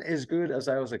not as good as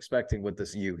I was expecting with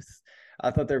this youth.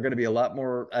 I thought they were going to be a lot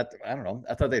more. I don't know.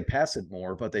 I thought they'd pass it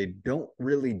more, but they don't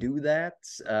really do that.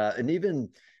 And even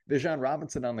Bijan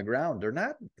Robinson on the ground, they're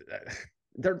not.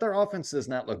 Their offense does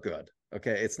not look good.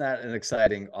 Okay, it's not an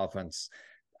exciting offense.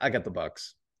 I got the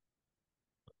Bucks.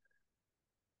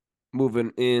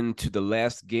 Moving into the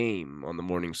last game on the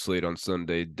morning slate on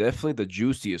Sunday, definitely the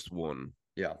juiciest one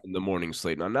Yeah. in the morning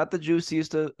slate. Now, not the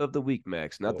juiciest of the week,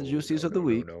 Max, not the juiciest of the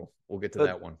week. No. We'll get to but,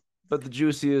 that one. But the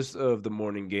juiciest of the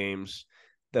morning games,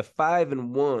 the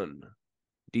 5-1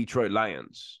 Detroit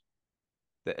Lions,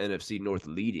 the NFC North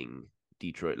leading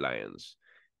Detroit Lions,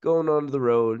 going on the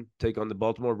road, take on the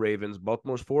Baltimore Ravens.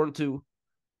 Baltimore's 4-2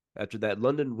 after that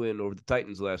London win over the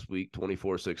Titans last week,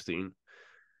 24-16.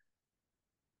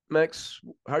 Max,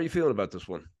 how are you feeling about this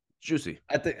one? Juicy.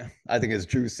 I think it's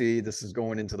juicy. This is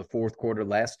going into the fourth quarter,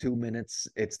 last 2 minutes.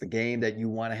 It's the game that you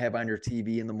want to have on your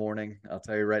TV in the morning. I'll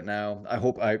tell you right now.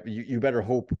 You better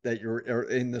hope that you're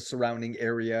in the surrounding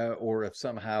area, or if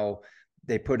somehow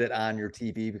they put it on your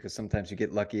TV, because sometimes you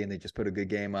get lucky and they just put a good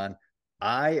game on.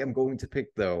 I am going to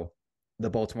pick though the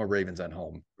Baltimore Ravens at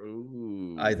home.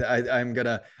 Ooh. I'm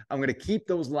gonna keep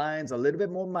those lines a little bit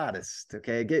more modest.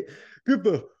 Okay,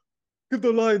 give the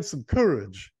Lions some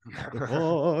courage. If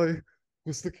I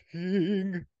was the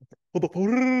king of the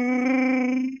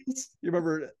forest. You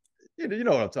remember? You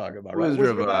know what I'm talking about, right?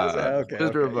 Wizard of Oz. Yeah, okay.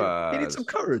 Wizard of Oz. He needs some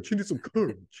courage. He needs some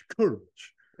courage.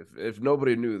 Courage. If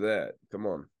nobody knew that, come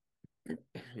on.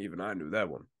 Even I knew that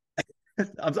one.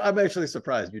 I'm actually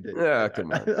surprised you did. Yeah,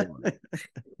 come on.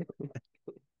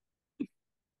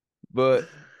 But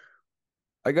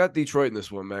I got Detroit in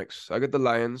this one, Max. I got the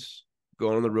Lions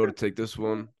going on the road to take this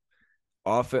one.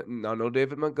 Now, no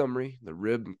David Montgomery, the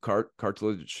rib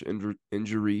cartilage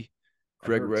injury.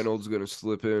 Craig Reynolds going to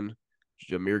slip in.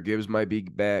 Jahmyr Gibbs might be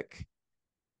back.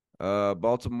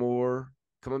 Baltimore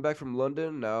coming back from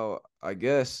London. Now, I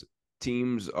guess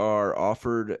teams are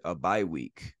offered a bye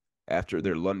week after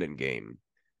their London game.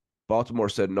 Baltimore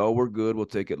said, no, we're good. We'll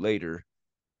take it later.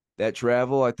 That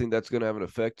travel, I think that's going to have an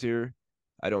effect here.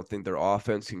 I don't think their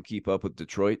offense can keep up with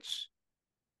Detroit's.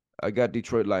 I got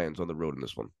Detroit Lions on the road in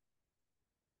this one.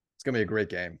 It's going to be a great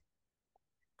game.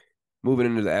 Moving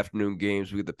into the afternoon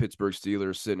games, we get the Pittsburgh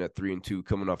Steelers sitting at 3-2,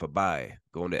 coming off a bye,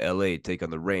 going to LA, take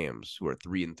on the Rams, who are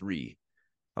 3-3.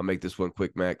 I'll make this one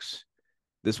quick, Max.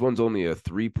 This one's only a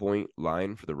 3-point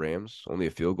line for the Rams, only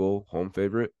a field goal, home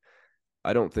favorite.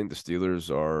 I don't think the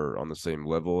Steelers are on the same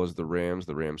level as the Rams.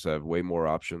 The Rams have way more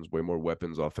options, way more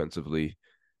weapons offensively.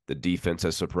 The defense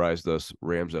has surprised us.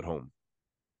 Rams at home.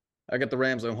 I got the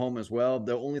Rams at home as well.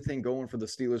 The only thing going for the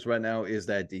Steelers right now is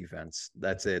that defense.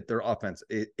 That's it. Their offense,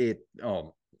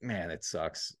 oh man, it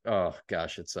sucks. Oh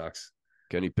gosh, it sucks.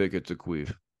 Kenny Pickett's a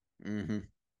queef. Mm-hmm.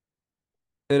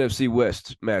 NFC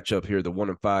West matchup here. The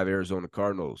 1-5 Arizona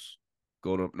Cardinals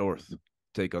going up north,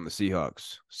 take on the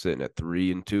Seahawks, sitting at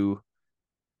 3-2.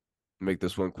 Make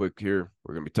this one quick here.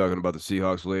 We're gonna be talking about the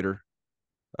Seahawks later.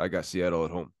 I got Seattle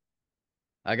at home.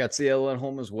 I got Seattle at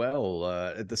home as well.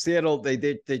 The Seattle, they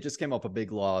just came up a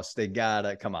big loss. They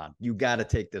gotta come on. You gotta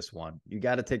take this one. You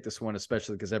gotta take this one,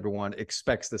 especially because everyone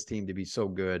expects this team to be so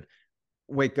good.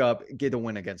 Wake up, get a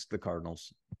win against the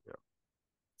Cardinals.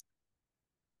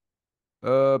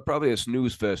 Probably a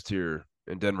snooze fest here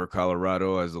in Denver,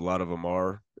 Colorado, as a lot of them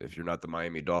are. If you're not the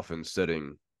Miami Dolphins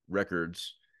setting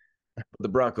records, the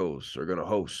Broncos are going to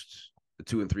host the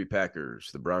 2-3 Packers.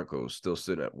 The Broncos still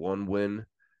sitting at 1 win.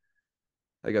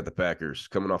 I got the Packers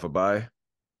coming off a bye.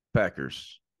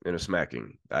 Packers in a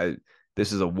smacking.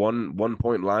 This is a 1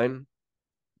 point line.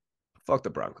 Fuck the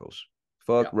Broncos.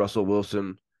 Fuck Russell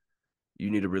Wilson. You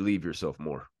need to relieve yourself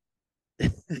more.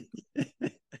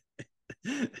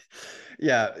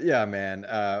 Yeah, man.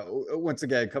 Once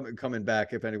again, coming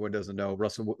back, if anyone doesn't know,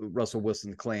 Russell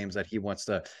Wilson claims that he wants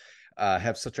to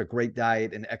have such a great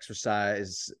diet and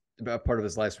exercise part of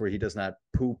his life where he does not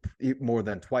poop more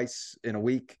than twice in a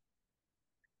week.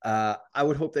 I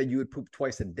would hope that you would poop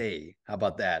twice a day. How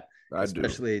about that?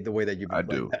 Especially the way that you've been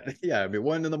playing that. Yeah, I mean,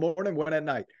 1 in the morning, 1 at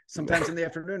night, sometimes in the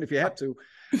afternoon if you have to.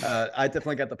 I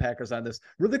definitely got the Packers on this.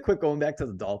 Really quick, going back to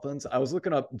the Dolphins, I was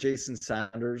looking up Jason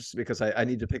Sanders because I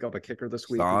need to pick up a kicker this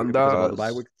week because of all the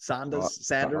bye week. Sanders.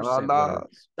 So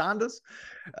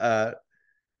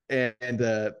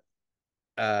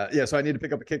I need to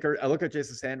pick up a kicker. I look at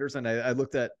Jason Sanders and I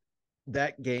looked at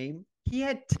that game. He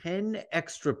had 10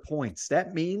 extra points.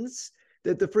 That means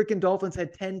that the freaking Dolphins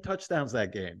had 10 touchdowns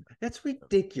that game. That's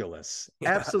ridiculous.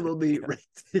 Absolutely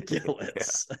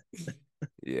ridiculous.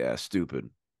 Yeah, stupid.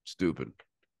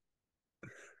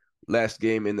 Last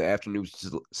game in the afternoon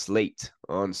slate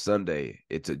on Sunday.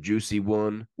 It's a juicy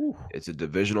one. Ooh. It's a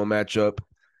divisional matchup.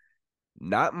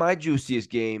 Not my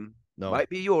juiciest game. No. Might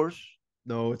be yours.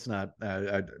 No, it's not.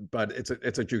 But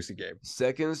it's a juicy game.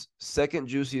 Second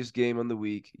juiciest game on the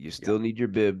week. You still need your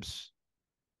bibs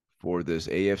for this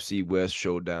AFC West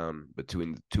showdown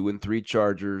between the 2-3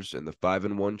 Chargers and the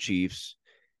 5-1 Chiefs.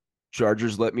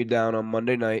 Chargers let me down on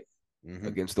Monday night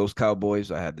against those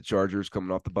Cowboys. I had the Chargers coming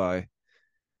off the bye.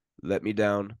 Let me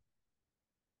down.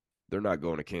 They're not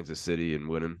going to Kansas City and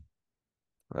winning.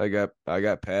 I got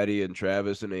Patty and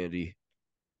Travis and Andy,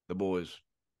 the boys.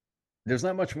 There's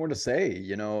not much more to say.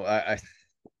 You know,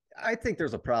 I think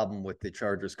there's a problem with the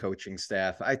Chargers coaching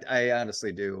staff. I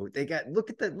honestly do. They got look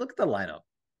at the lineup.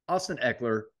 Austin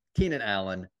Eckler, Keenan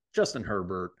Allen, Justin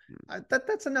Herbert.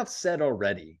 That's enough said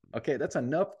already. Okay, that's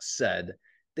enough said.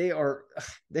 They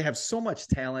have so much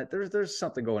talent. There's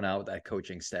something going on with that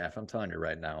coaching staff. I'm telling you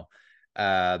right now.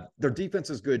 Their defense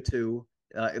is good too.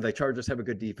 The Chargers have a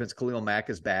good defense. Khalil Mack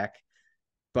is back,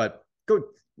 but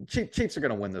Chiefs are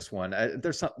going to win this one.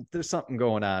 There's something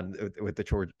going on with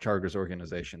the Chargers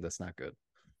organization that's not good.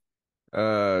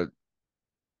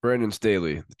 Brandon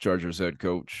Staley, the Chargers head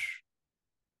coach,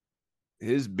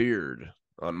 his beard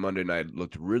on Monday night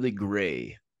looked really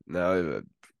gray. Now,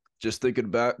 just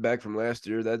thinking back from last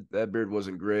year, that beard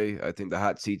wasn't gray. I think the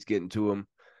hot seat's getting to him.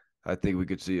 I think we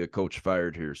could see a coach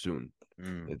fired here soon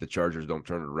if the Chargers don't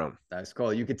turn it around. Nice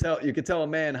call. You could tell a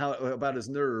man how about his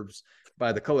nerves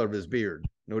by the color of his beard.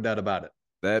 No doubt about it.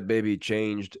 That baby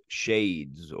changed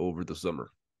shades over the summer.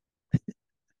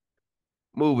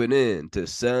 Moving in to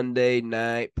Sunday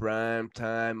night prime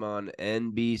time on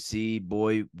NBC.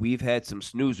 Boy, we've had some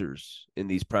snoozers in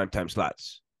these primetime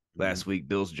slots. Last week,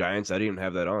 Bills Giants. I didn't even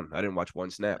have that on. I didn't watch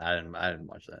one snap. I didn't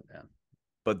watch that, man.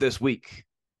 But this week,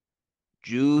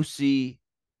 juiciest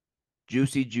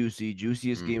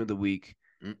game of the week.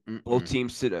 Both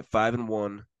teams sit at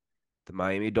 5-1. The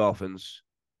Miami Dolphins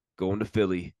going to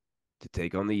Philly to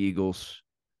take on the Eagles.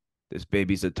 This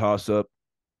baby's a toss-up.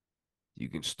 You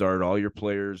can start all your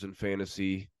players in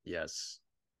fantasy. Yes.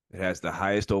 It has the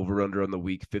highest over-under on the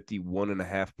week,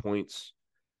 51.5 points.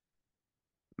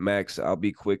 Max, I'll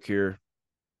be quick here.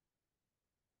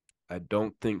 I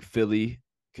don't think Philly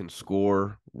can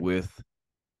score with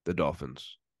the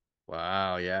Dolphins.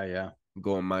 Wow, yeah. I'm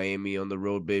going Miami on the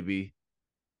road, baby.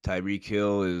 Tyreek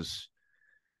Hill is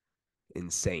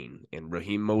insane. And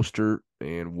Raheem Mostert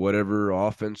and whatever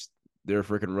offense they're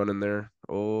freaking running there.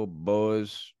 Oh,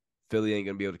 boys. Philly ain't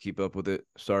going to be able to keep up with it.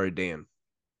 Sorry, Dan.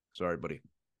 Sorry, buddy.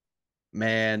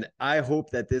 Man, I hope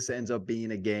that this ends up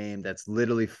being a game that's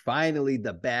literally finally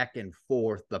the back and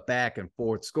forth,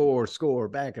 score,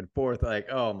 back and forth. Like,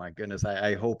 oh my goodness,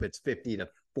 I hope it's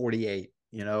 50-48.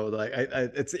 You know, like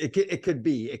it could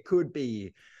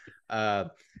be.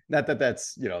 Not that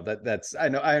that's, I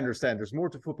know, I understand there's more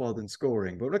to football than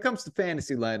scoring, but when it comes to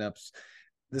fantasy lineups,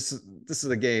 this is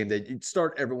a game that you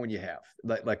start everyone you have,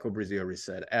 like Cobrizzi already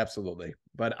said. Absolutely.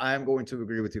 But I'm going to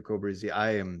agree with you, Cobrizzi.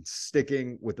 I am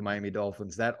sticking with the Miami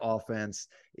Dolphins. That offense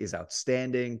is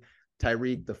outstanding.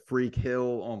 Tyreek, the freak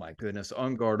Hill, oh my goodness,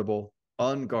 unguardable.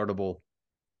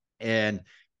 And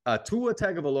Tua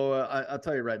Tagovailoa, I'll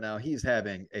tell you right now, he's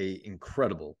having a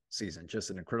incredible season, just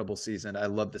an incredible season. I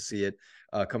love to see it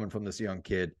coming from this young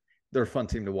kid. They're a fun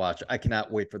team to watch. I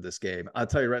cannot wait for this game. I'll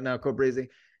tell you right now, Cobrizzi,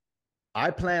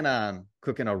 I plan on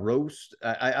cooking a roast.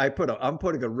 I'm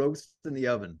putting a roast in the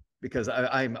oven because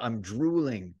I'm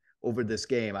drooling over this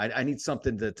game. I need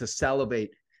something to salivate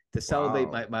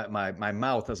my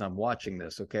mouth as I'm watching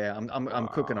this. Okay, I'm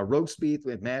cooking a roast beef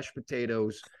with mashed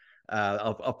potatoes.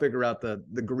 I'll figure out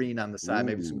the green on the side,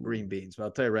 maybe some green beans. But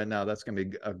I'll tell you right now, that's gonna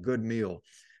be a good meal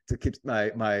to keep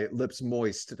my lips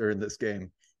moist during this game.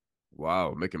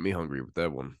 Wow, making me hungry with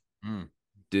that one.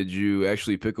 Did you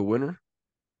actually pick a winner?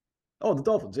 Oh, the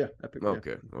Dolphins, yeah. Okay.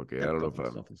 Yeah, I don't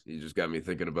Dolphins, know if you just got me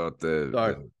thinking about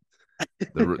the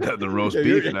the roast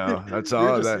beef now. That's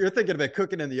all. You're thinking about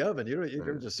cooking in the oven.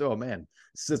 You're just, oh man,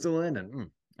 sizzling and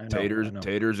I know.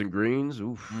 Taters and greens.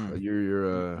 Oof,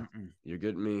 you're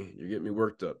getting me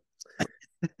worked up.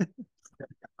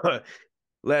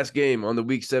 Last game on the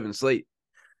week 7 slate.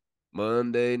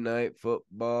 Monday Night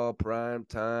Football, prime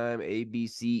time,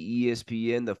 ABC,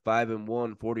 ESPN, the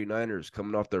 5-1 49ers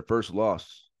coming off their first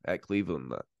loss at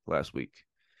Cleveland last week.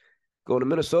 Going to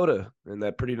Minnesota in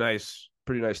that pretty nice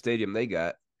stadium they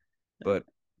got, but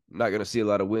not going to see a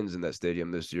lot of wins in that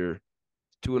stadium this year.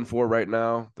 2-4 right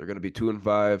now. They're going to be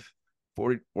 2-5.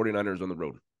 49ers on the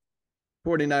road.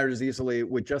 49ers easily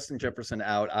with Justin Jefferson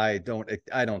out. I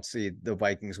don't see the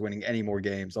Vikings winning any more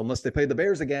games unless they play the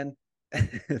Bears again.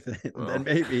 Then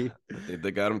maybe. I think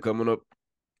they got them coming up.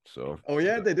 So. Oh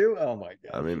yeah, they do. Oh my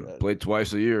god. I mean, played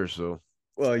twice a year, so.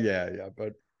 Well, yeah,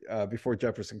 but before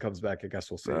Jefferson comes back, I guess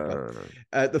we'll see.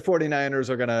 But the 49ers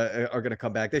are gonna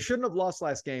come back. They shouldn't have lost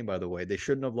last game, by the way. They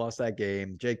shouldn't have lost that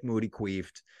game. Jake Moody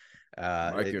queefed.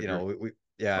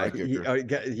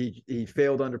 He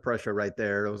failed under pressure right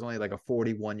there. It was only like a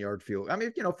 41-yard field. I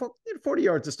mean, 40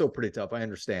 yards is still pretty tough. I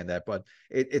understand that, but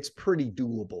it's pretty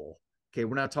doable. Okay,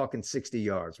 we're not talking 60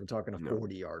 yards. We're talking a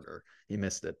 40-yarder. He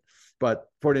missed it. But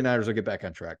 49ers will get back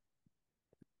on track.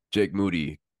 Jake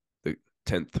Moody, the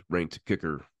 10th ranked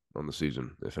kicker on the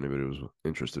season, if anybody was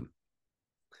interested.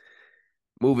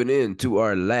 Moving into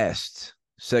our last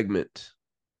segment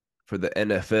for the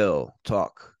NFL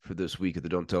talk for this week of the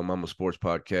Don't Tell Mama Sports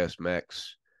Podcast,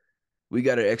 Max. We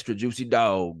got our extra juicy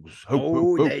dogs.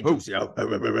 Juicy.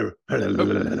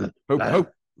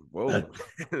 Whoa,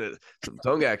 some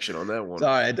tongue action on that one.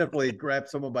 Sorry, I definitely grabbed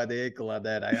someone by the ankle on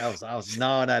that. I was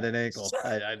gnawing at an ankle.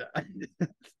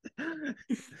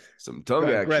 Some tongue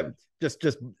action.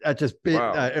 I just bit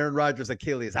Aaron Rodgers'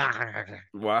 Achilles.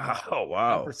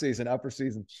 Wow. Upper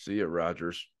season. See ya,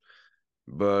 Rodgers.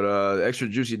 But extra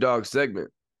juicy dog segment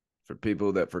for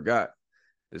people that forgot.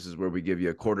 This is where we give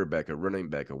you a quarterback, a running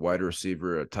back, a wide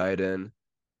receiver, a tight end.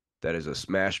 That is a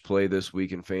smash play this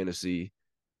week in fantasy.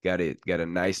 Got a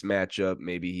nice matchup.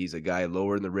 Maybe he's a guy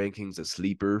lower in the rankings, a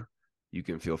sleeper. You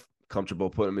can feel comfortable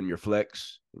putting him in your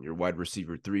flex, in your wide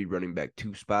receiver 3, running back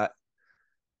 2 spot.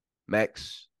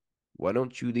 Max, why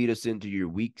don't you lead us into your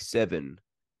week 7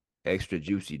 extra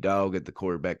juicy dog at the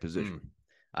quarterback position?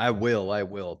 I will.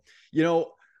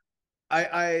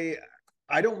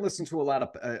 I don't listen to a lot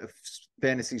of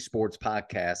fantasy sports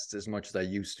podcasts as much as I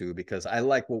used to because I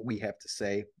like what we have to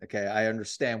say. Okay, I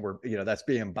understand that's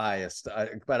being biased,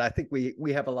 but I think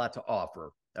we have a lot to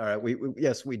offer. All right,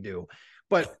 yes, we do.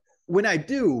 But when I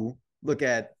do look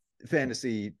at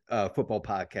fantasy football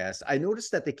podcasts, I notice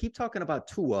that they keep talking about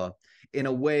Tua in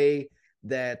a way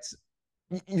that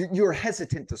you're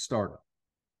hesitant to start him.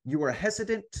 You are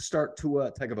hesitant to start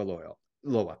Tua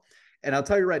Tagovailoa. And I'll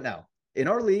tell you right now, in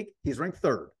our league, he's ranked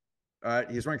 3rd. All right,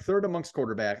 he's ranked 3rd amongst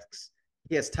quarterbacks.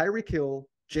 He has Tyreek Hill,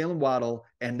 Jalen Waddle,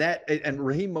 and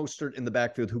Raheem Mostert in the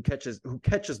backfield who catches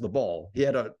the ball. He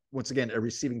had once again a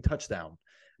receiving touchdown.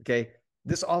 Okay,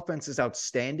 this offense is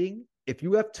outstanding. If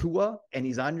you have Tua and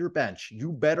he's on your bench,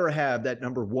 you better have that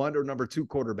number 1 or number 2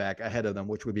 quarterback ahead of them,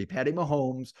 which would be Patty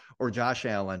Mahomes or Josh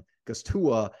Allen, because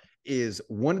Tua is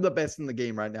one of the best in the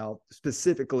game right now,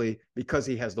 specifically because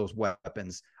he has those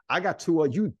weapons. I got Tua.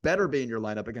 You better be in your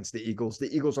lineup against the Eagles.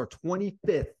 The Eagles are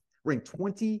 25th, ranked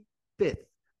 25th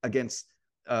against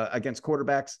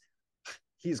quarterbacks.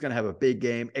 He's going to have a big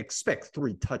game. Expect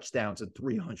 3 touchdowns and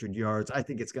 300 yards. I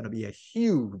think it's going to be a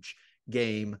huge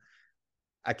game.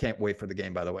 I can't wait for the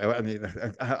game, by the way. I mean,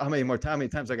 how many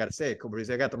times I got to say it,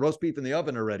 Cobreezy? I got the roast beef in the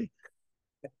oven already.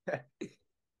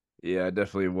 Yeah,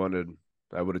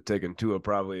 I would have taken Tua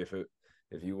probably if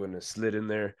you wouldn't have slid in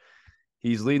there.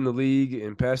 He's leading the league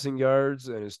in passing yards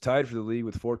and is tied for the league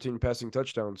with 14 passing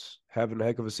touchdowns. Having a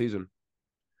heck of a season.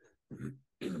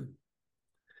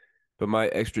 But my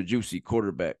extra juicy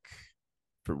quarterback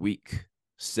for week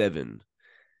 7.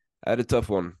 I had a tough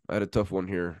one.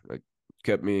 Here. Like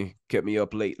kept me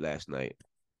up late last night.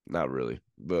 Not really,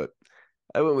 but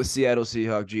I went with Seattle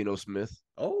Seahawks Geno Smith.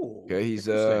 Oh, okay. He's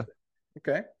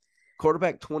okay.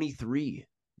 Quarterback 23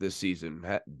 this season.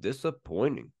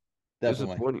 Disappointing. Definitely.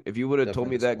 Disappointing. If you would have told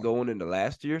me that Disappointing. going into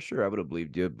last year, sure, I would have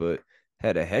believed you, but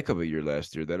had a heck of a year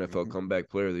last year. The NFL Mhm. Comeback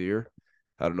Player of the Year.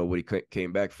 I don't know what he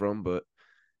came back from, but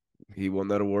he won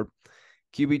that award.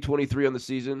 QB 23 on the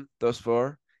season thus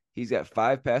far. He's got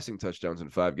 5 passing touchdowns in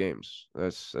 5 games.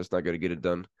 That's not going to get it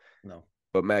done. No.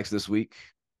 But Max, this week,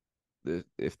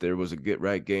 if there was a get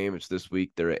right game, it's this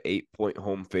week. They're an 8-point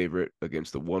home favorite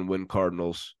against the 1-win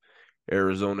Cardinals.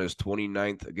 Arizona is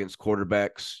 29th against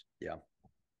quarterbacks. Yeah.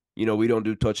 We don't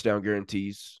do touchdown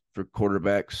guarantees for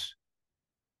quarterbacks.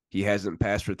 He hasn't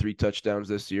passed for 3 touchdowns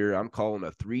this year. I'm calling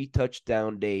a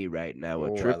 3-touchdown day right now.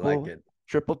 Oh, I like it.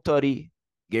 Triple tutty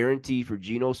guarantee for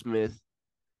Geno Smith.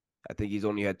 I think he's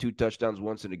only had 2 touchdowns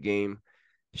once in a game.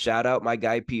 Shout out my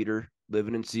guy Peter,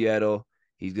 living in Seattle.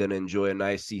 He's going to enjoy a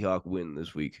nice Seahawk win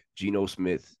this week. Geno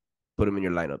Smith, put him in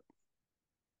your lineup.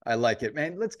 I like it,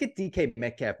 man. Let's get DK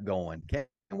Metcalf going. Can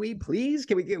we please?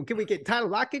 Can we get Tyler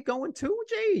Lockett going too?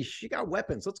 Jeez, you got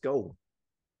weapons. Let's go.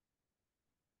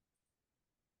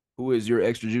 Who is your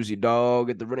extra juicy dog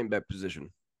at the running back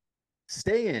position?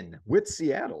 Staying with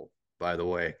Seattle, by the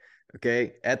way.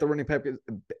 Okay, at the running back.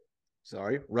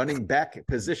 Running back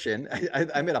position.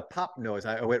 I made a pop noise.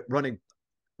 I went running.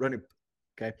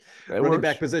 Okay, running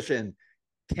back position.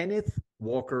 Kenneth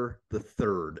Walker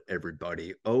III,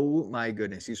 everybody. Oh my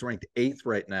goodness. He's ranked 8th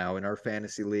right now in our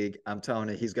fantasy league. I'm telling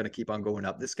you, he's going to keep on going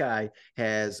up. This guy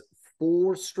has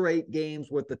 4 straight games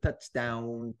with the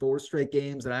touchdown, 4 straight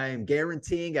games. And I am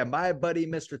guaranteeing, and my buddy,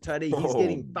 Mr. Tutty, he's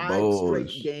getting 5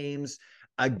 straight games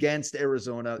against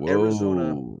Arizona.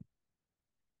 Whoa.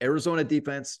 Arizona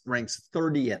defense ranks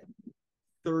 30th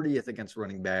against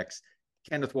running backs.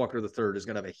 Kenneth Walker III is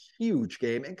going to have a huge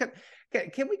game. And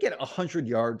can we get 100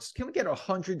 yards? Can we get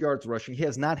 100 yards rushing? He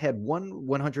has not had one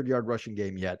 100-yard rushing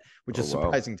game yet, which is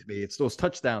surprising to me. It's those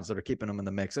touchdowns that are keeping him in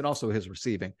the mix, and also his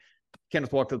receiving.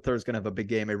 Kenneth Walker III is going to have a big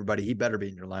game, everybody. He better be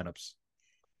in your lineups.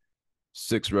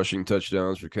 6 rushing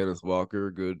touchdowns for Kenneth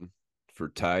Walker. Good for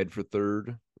tied for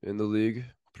 3rd in the league.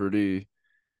 Pretty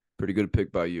good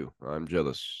pick by you. I'm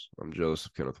jealous. I'm jealous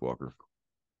of Kenneth Walker.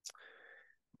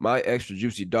 My extra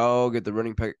juicy dog at the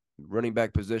running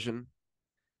back position,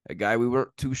 a guy we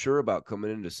weren't too sure about coming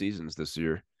into seasons this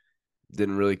year.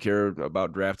 Didn't really care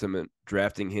about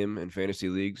drafting him in fantasy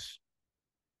leagues.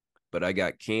 But I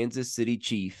got Kansas City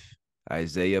Chief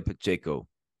Isaiah Pacheco.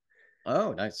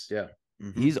 Oh, nice. Yeah.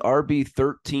 Mm-hmm. He's RB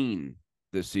 13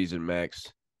 this season,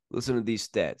 Max. Listen to these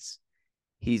stats.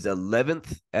 He's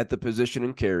 11th at the position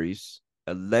in carries,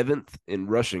 11th in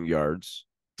rushing yards,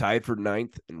 tied for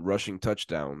 9th in rushing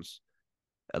touchdowns,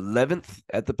 11th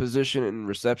at the position in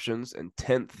receptions, and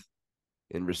 10th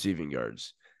in receiving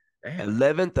yards. Damn.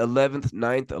 11th,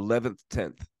 9th, 11th,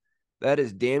 10th. That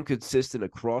is damn consistent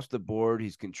across the board.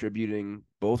 He's contributing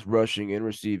both rushing and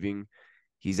receiving.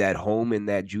 He's at home in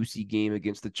that juicy game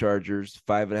against the Chargers,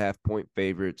 5.5-point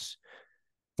favorites.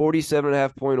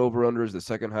 47.5-point over-under is the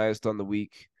second highest on the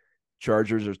week.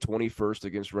 Chargers are 21st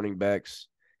against running backs.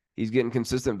 He's getting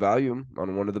consistent value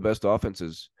on one of the best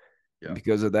offenses. Yeah.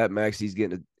 Because of that, Max, he's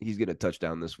getting a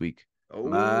touchdown this week. Oh,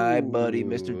 my buddy,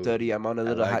 Mr. Tutty, I'm on a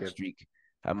little hot streak.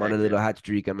 I'm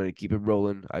going to keep it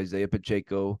rolling. Isaiah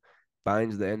Pacheco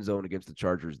finds the end zone against the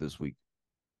Chargers this week.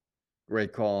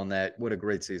 Great call on that. What a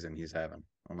great season he's having.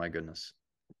 Oh, my goodness.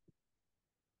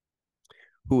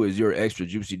 Who is your extra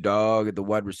juicy dog at the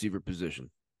wide receiver position?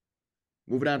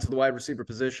 Moving on to the wide receiver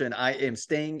position, I am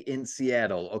staying in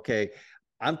Seattle. Okay.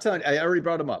 I'm telling you, I already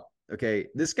brought him up. Okay.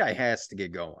 This guy has to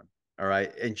get going. All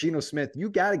right. And Geno Smith, you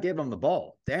got to give him the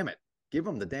ball. Damn it. Give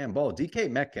him the damn ball.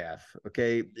 DK Metcalf.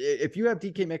 Okay. If you have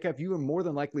DK Metcalf, you are more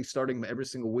than likely starting him every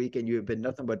single week, and you have been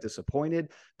nothing but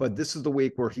disappointed. But this is the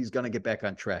week where he's going to get back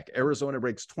on track. Arizona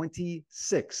ranks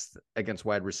 26th against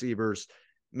wide receivers.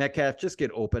 Metcalf, just get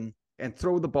open and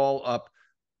throw the ball up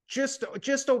just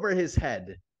over his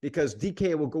head, because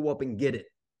DK will go up and get it.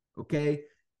 Okay.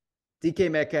 DK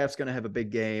Metcalf's going to have a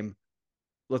big game.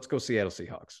 Let's go Seattle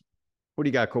Seahawks. What do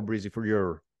you got, Cobreezy, for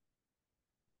your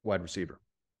wide receiver?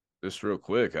 Just real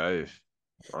quick,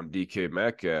 on DK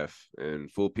Metcalf in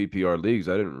full PPR leagues.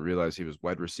 I didn't realize he was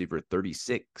wide receiver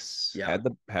 36. Yeah.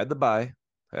 Had the buy,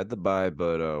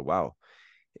 but wow.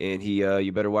 And he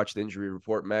you better watch the injury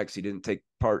report, Max. He didn't take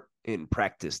part in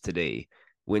practice today.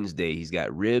 Wednesday, he's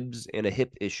got ribs and a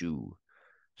hip issue.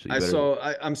 So you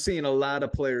better I'm seeing a lot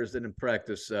of players that in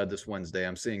practice this Wednesday.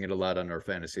 I'm seeing it a lot on our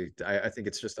fantasy. I think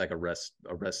it's just like a rest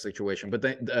situation. But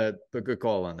good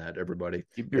call on that, everybody.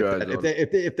 keep your eyes on it.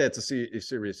 If that's a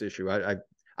serious issue,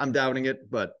 I'm doubting it,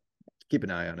 but keep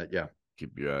an eye on it. Yeah.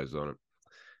 Keep your eyes on it.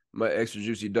 My extra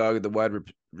juicy dog at the wide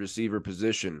receiver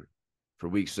position for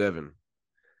week 7.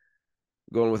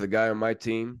 Going with a guy on my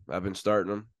team. I've been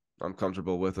starting him. I'm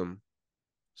comfortable with him.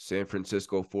 San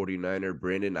Francisco 49er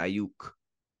Brandon Ayuk.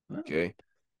 Okay.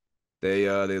 They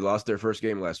lost their first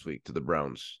game last week to the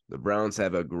Browns. The Browns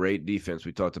have a great defense.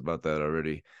 We talked about that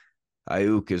already.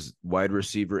 Ayuk is wide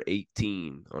receiver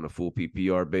 18 on a full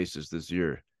PPR basis this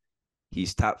year.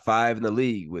 He's top 5 in the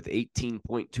league with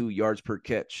 18.2 yards per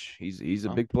catch. He's a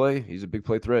big play. He's a big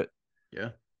play threat. Yeah.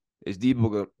 Is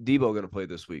Debo going to play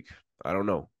this week? I don't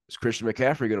know. Is Christian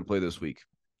McCaffrey going to play this week?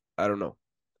 I don't know.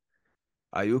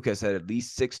 Ayuk has had at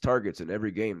least 6 targets in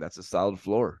every game. That's a solid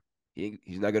floor.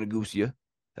 He's not going to goose you.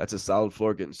 That's a solid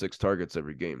floor, getting 6 targets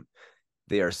every game.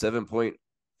 They are 7-point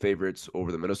favorites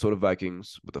over the Minnesota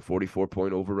Vikings with a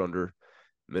 44-point over-under.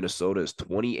 Minnesota is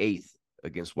 28th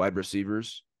against wide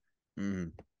receivers.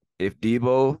 If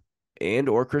Debo and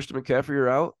or Christian McCaffrey are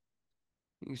out,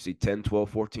 you can see 10, 12,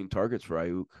 14 targets for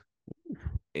Ayuk.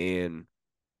 And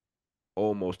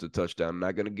almost a touchdown.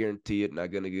 Not going to guarantee it. Not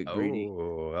going to get greedy.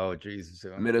 Oh, Jesus.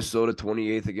 Minnesota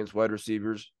 28th against wide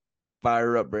receivers.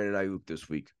 Fire up Brandon Ayuk this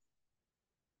week.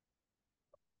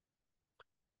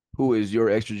 Who is your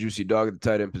extra juicy dog at the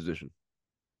tight end position?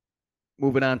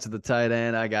 Moving on to the tight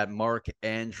end, I got Mark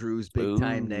Andrews, big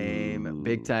time name,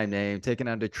 taking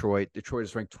on Detroit. Detroit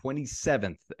is ranked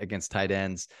 27th against tight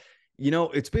ends.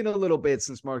 It's been a little bit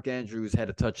since Mark Andrews had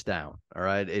a touchdown. All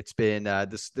right. It's been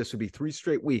this would be 3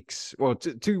 straight weeks. Well,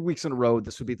 2 weeks in a row.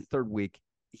 This would be the 3rd week.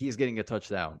 He's getting a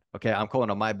touchdown. Okay. I'm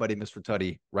calling on my buddy, Mr.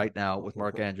 Tutty, right now with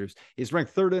Mark Andrews. He's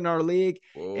ranked 3rd in our league,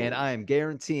 and I am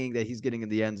guaranteeing that he's getting in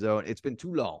the end zone. It's been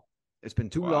too long. It's been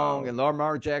too long, and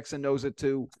Lamar Jackson knows it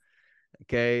too.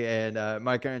 Okay. And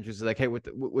Mike Andrews is like, hey,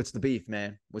 what's the beef,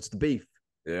 man? What's the beef?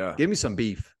 Yeah. Give me some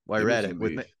beef while you're at it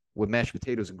with mashed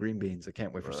potatoes and green beans. I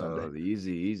can't wait for Sunday.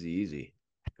 Easy.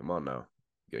 Come on now.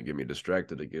 You're going to get me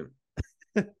distracted again.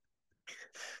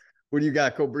 What do you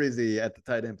got, Cobrizi, at the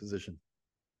tight end position?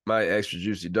 My extra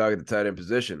juicy dog at the tight end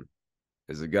position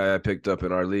is a guy I picked up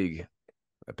in our league.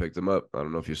 I picked him up. I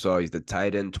don't know if you saw. He's the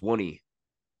tight end 20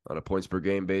 on a points per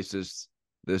game basis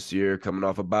this year, coming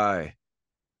off a bye.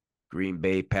 Green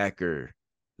Bay Packer,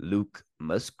 Luke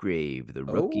Musgrave, the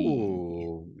rookie.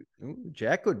 Oh,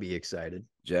 Jack would be excited.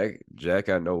 Jack,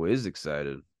 I know is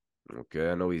excited. Okay,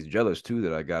 I know he's jealous too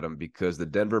that I got him because the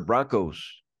Denver Broncos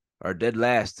are dead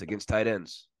last against tight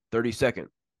ends. 32nd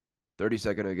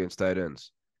against tight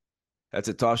ends. That's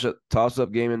a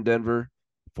toss-up game in Denver.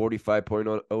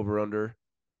 45-point over-under.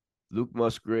 Luke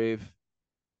Musgrave,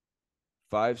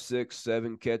 5, 6,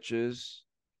 7 catches,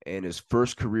 and his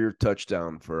first career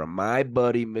touchdown for my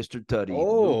buddy, Mr. Tutty.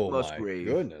 Luke Musgrave.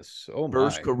 My goodness.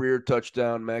 First career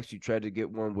touchdown, Max. You tried to get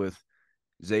one with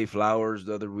Zay Flowers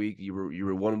the other week. You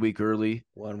were 1 week early.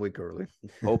 1 week early.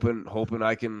 hoping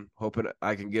I can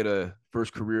get a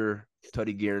first career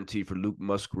Tutty guarantee for Luke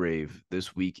Musgrave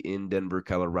this week in Denver,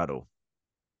 Colorado.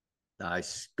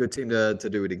 Nice. Good team to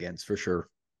do it against, for sure.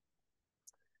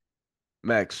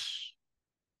 Max,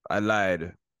 I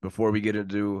lied. Before we get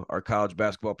into our college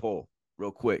basketball poll,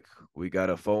 real quick, we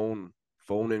got a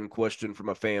phone-in question from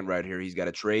a fan right here. He's got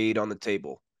a trade on the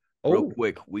table. Real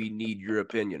quick, we need your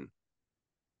opinion.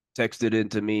 Text it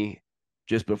into me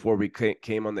just before we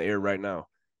came on the air right now.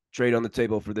 Trade on the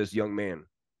table for this young man.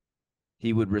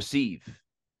 He would receive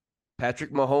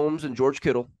Patrick Mahomes and George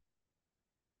Kittle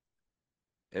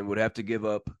and would have to give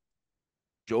up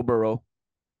Joe Burrow,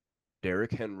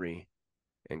 Derrick Henry,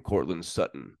 and Cortland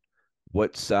Sutton.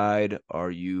 What side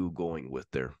are you going with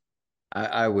there?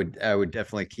 I would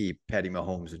definitely keep Patty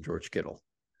Mahomes and George Kittle.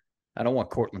 I don't want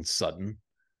Cortland Sutton.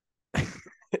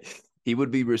 He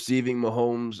would be receiving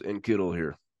Mahomes and Kittle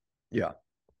here. Yeah.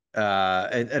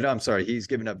 And I'm sorry, he's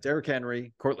giving up Derrick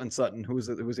Henry, Cortland Sutton. Who's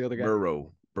the other guy?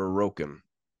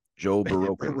 Joe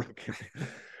Burrow.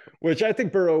 Which I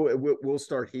think Burrow will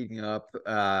start heating up.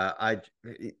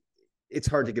 It's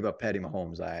hard to give up Patty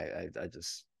Mahomes.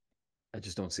 I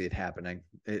just don't see it happening,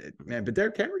 man. But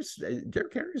Derrick Henry's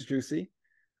juicy.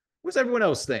 What's everyone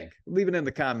else think? Leave it in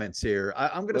the comments here.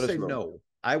 I'm going to say no.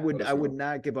 I would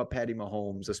not give up Patty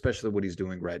Mahomes, especially what he's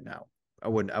doing right now. I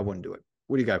wouldn't do it.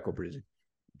 What do you got, Corporate?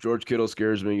 George Kittle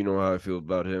scares me. You know how I feel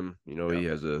about him. You know, Yeah. he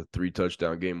has a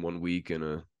 3-touchdown game one week and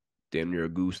a damn near a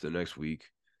goose the next week.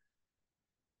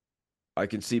 I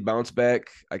can see bounce back.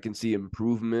 I can see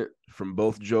improvement from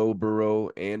both Joe Burrow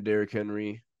and Derrick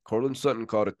Henry. Cortland Sutton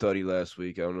caught a tutty last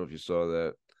week. I don't know if you saw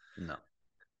that. No.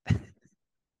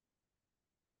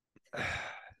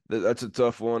 That's a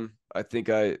tough one. I think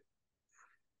I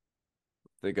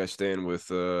stand with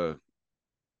I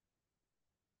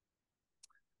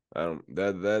don't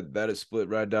that is split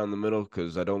right down the middle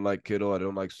because I don't like Kittle. I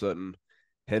don't like Sutton.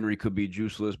 Henry could be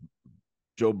juiceless.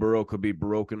 Joe Burrow could be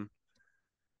broken.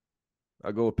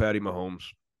 I go with Patty Mahomes,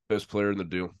 best player in the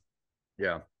deal.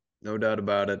 Yeah, no doubt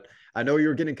about it. I know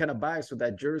you're getting kind of biased with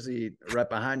that jersey right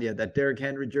behind you, that Derrick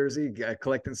Henry jersey,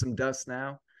 collecting some dust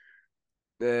now.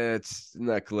 It's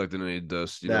not collecting any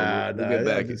dust. You know, Nah, we'll get I'm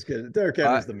back. just kidding. Derrick By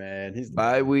Henry's the man. He's the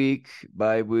by man. week,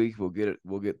 by week, we'll get it.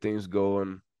 We'll get things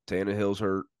going. Tannehill's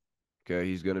hurt. Okay,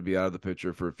 he's going to be out of the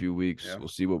picture for a few weeks. Yeah. We'll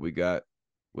see what we got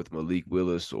with Malik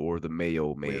Willis or the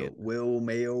Mayo man. Will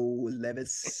Mayo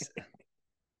Levis.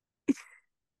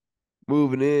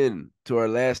 Moving in to our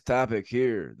last topic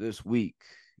here this week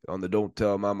on the Don't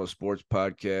Tell Mama Sports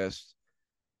Podcast.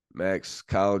 Max,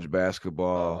 college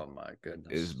basketball Oh my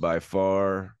goodness. is by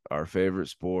far our favorite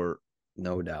sport.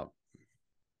 No doubt.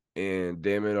 And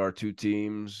damn it, our two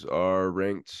teams are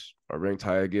ranked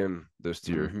high again this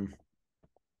year. Mm-hmm.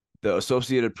 The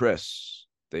Associated Press,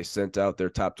 they sent out their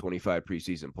top 25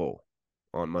 preseason poll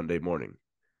on Monday morning.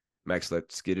 Max,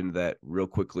 let's get into that real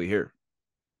quickly here.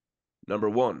 Number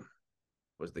 1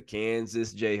 was the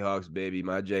Kansas Jayhawks, baby.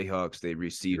 My Jayhawks, they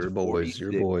received Your boys.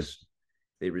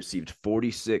 They received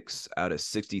 46 out of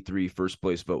 63 first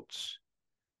place votes.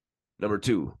 Number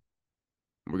 2,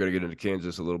 we're going to get into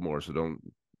Kansas a little more, so don't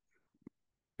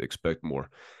expect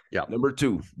more. Yeah. Number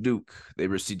 2, Duke. They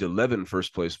received 11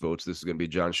 first place votes. This is going to be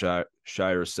John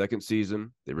Shire's second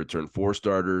season. They returned 4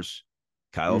 starters.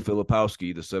 Kyle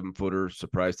Filipowski, the 7-footer,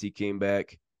 surprised he came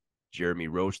back. Jeremy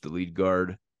Roach, the lead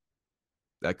guard.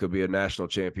 That could be a national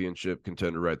championship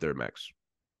contender right there, Max.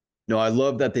 No, I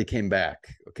love that they came back.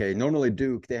 Okay, normally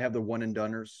Duke, they have the one and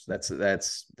doneers. That's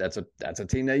a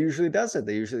team that usually does it.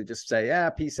 They usually just say, "Yeah,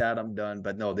 peace out, I'm done."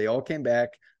 But no, they all came back.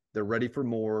 They're ready for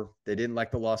more. They didn't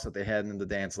like the loss that they had in the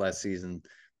dance last season.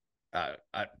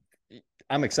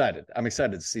 I'm excited. I'm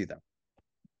excited to see them.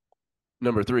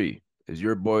 Number 3 is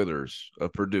your Boilers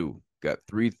of Purdue. Got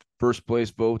 3 first place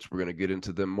votes. We're going to get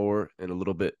into them more in a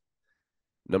little bit.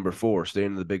 Number 4, staying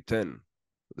in the Big Ten.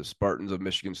 The Spartans of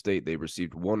Michigan State, they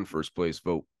received 1 first place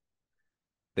vote.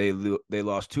 They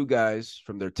lost 2 guys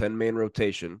from their 10-man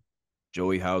rotation,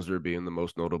 Joey Hauser being the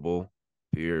most notable,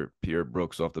 Pierre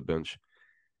Brooks off the bench.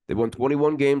 They won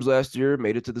 21 games last year,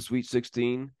 made it to the Sweet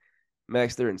 16.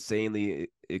 Max, they're insanely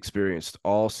experienced.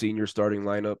 All senior starting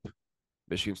lineup.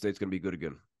 Michigan State's going to be good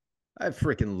again. I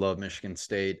freaking love Michigan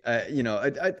State.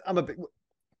 I'm a big,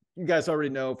 you guys already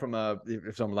know from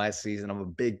last season, I'm a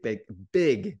big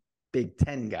Big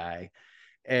Ten guy.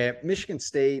 Michigan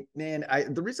State, man,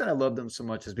 the reason I love them so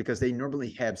much is because they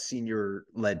normally have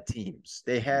senior-led teams.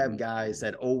 They have guys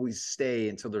that always stay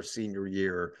until their senior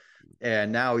year, and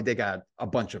now they got a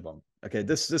bunch of them. Okay,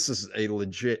 this is a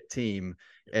legit team,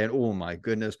 and oh my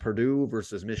goodness, Purdue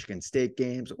versus Michigan State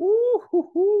games.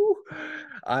 Ooh,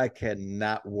 I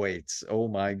cannot wait. Oh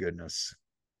my goodness.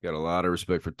 Got a lot of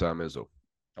respect for Tom Izzo.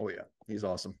 Oh yeah, he's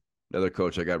awesome. Another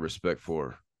coach I got respect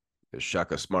for is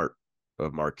Shaka Smart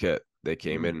of Marquette. They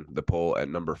came in the poll at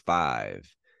number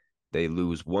 5. They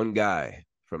lose 1 guy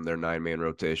from their 9-man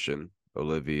rotation,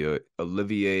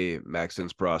 Olivier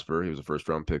Maxence Prosper. He was a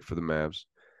first-round pick for the Mavs.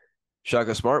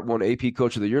 Shaka Smart won AP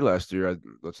Coach of the Year last year.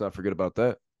 Let's not forget about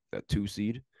that 2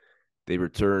 seed. They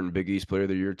returned Big East Player of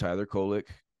the Year Tyler Kolek,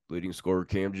 leading scorer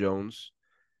Cam Jones.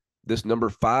 This number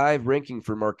 5 ranking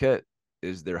for Marquette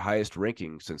is their highest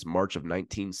ranking since March of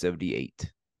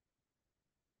 1978.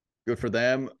 Good for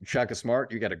them. Shaka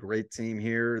Smart, you got a great team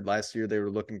here. Last year, they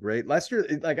were looking great. Last year,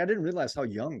 I didn't realize how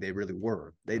young they really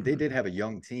were. They did have a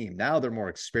young team. Now they're more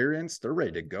experienced. They're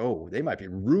ready to go. They might be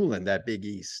ruling that Big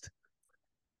East.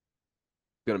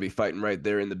 Going to be fighting right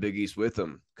there in the Big East with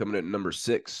them. Coming at number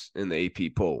 6 in the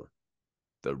AP poll.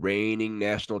 The reigning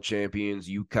national champions,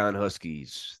 UConn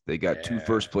Huskies. They got 2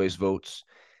 first-place votes.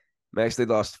 Max, they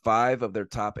lost 5 of their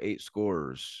top 8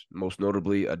 scorers, most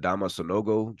notably Adama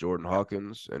Sanogo, Jordan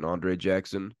Hawkins, and Andre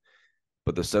Jackson.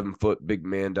 But the 7-foot big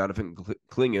man, Donovan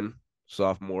Clingan,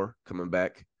 sophomore, coming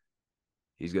back.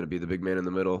 He's going to be the big man in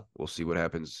the middle. We'll see what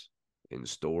happens in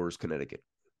Storrs, Connecticut.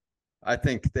 I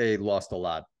think they lost a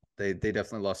lot. They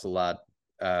definitely lost a lot.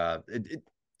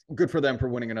 Good for them for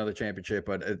winning another championship,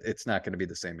 but it's not going to be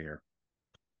the same year.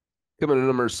 Coming to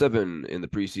number 7 in the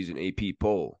preseason AP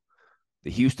poll, the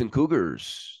Houston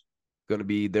Cougars, going to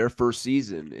be their first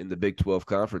season in the Big 12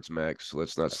 Conference, Max.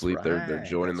 Let's not That's sleep. They're right.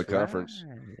 joining the That's right. conference.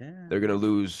 Yeah. They're going to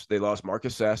lose. They lost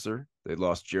Marcus Sasser. They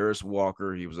lost Jarris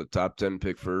Walker. He was a top 10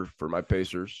 pick for my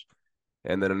Pacers.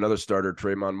 And then another starter,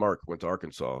 Trayvon Mark, went to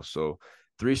Arkansas. So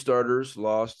 3 starters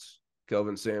lost.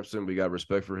 Kelvin Sampson, we got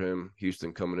respect for him.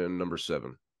 Houston coming in number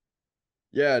 7.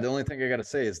 Yeah, the only thing I got to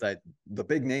say is that the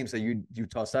big names that you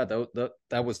tossed out,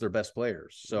 that was their best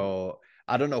players. So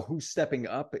I don't know who's stepping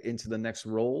up into the next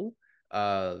role.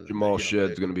 Jamal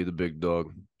Shedd's going to be the big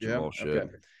dog. Yeah. Jamal Shedd.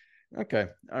 Okay.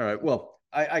 All right. Well,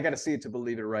 I got to see it to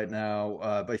believe it right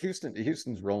now. But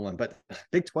Houston's rolling. But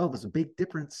Big 12 is a big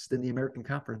difference than the American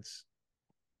Conference.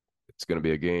 It's going to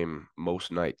be a game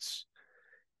most nights.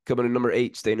 Coming in number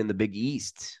 8, staying in the Big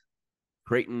East.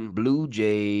 Creighton Blue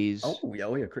Jays. Oh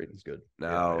yeah, Creighton's good.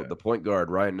 Now the point guard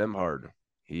Ryan Nembhard,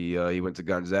 he went to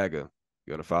Gonzaga.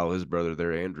 Going to follow his brother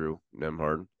there, Andrew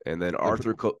Nembhard, and then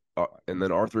Arthur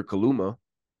Kaluma,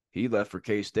 he left for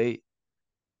K State.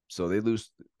 So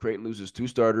Creighton loses 2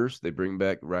 starters. They bring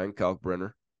back Ryan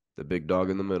Kalkbrenner, the big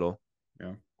dog in the middle.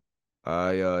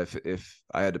 Yeah. If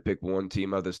I had to pick one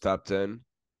team out of this top 10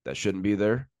 that shouldn't be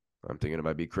there, I'm thinking it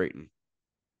might be Creighton.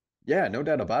 Yeah, no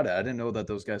doubt about it. I didn't know that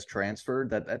those guys transferred.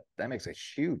 That makes a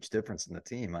huge difference in the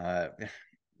team.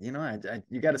 You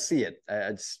got to see it.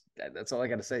 That's all I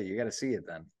got to say. You got to see it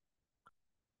then.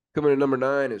 Coming in number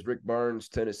 9 is Rick Barnes'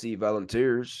 Tennessee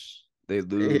Volunteers. They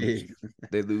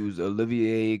lose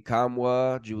Olivier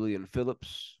Kamwa, Julian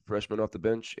Phillips, freshman off the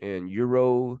bench, and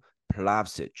Euro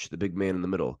Plavsic, the big man in the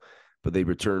middle. But they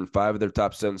return 5 of their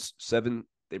top 7.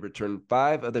 They return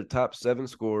 5 of their top 7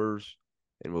 scorers,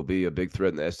 and will be a big threat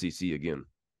in the SEC again.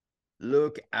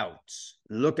 Look out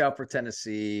for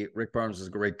Tennessee. Rick Barnes is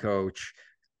a great coach.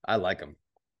 I like him.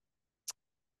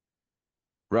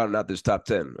 Rounding out this top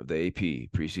 10 of the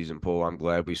AP preseason poll, I'm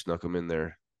glad we snuck them in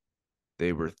there.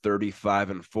 They were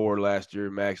 35-4 last year,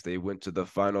 Max. They went to the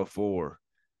Final Four.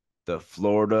 The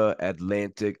Florida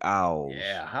Atlantic Owls.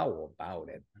 Yeah, how about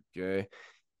it? Okay.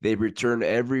 They returned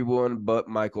everyone but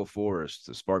Michael Forrest,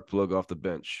 the spark plug off the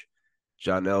bench.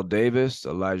 Jonell Davis,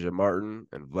 Elijah Martin,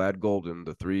 and Vlad Golden,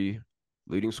 the 3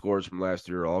 leading scorers from last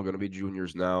year, are all going to be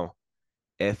juniors now.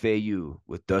 FAU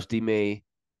with Dusty May,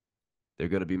 they're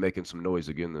going to be making some noise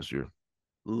again this year.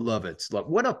 Love it.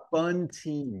 What a fun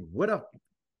team.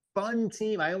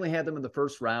 I only had them in the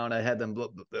first round. I had them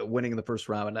winning in the first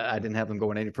round. I didn't have them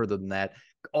going any further than that,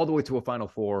 all the way to a Final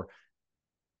Four.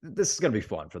 This is going to be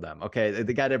fun for them. Okay.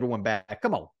 They got everyone back.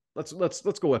 Come on. Let's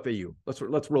go FAU.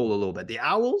 Let's roll a little bit. The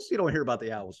Owls, you don't hear about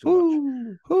the Owls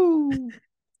too much.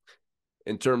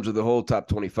 In terms of the whole top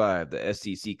 25, the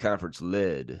SEC conference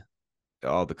led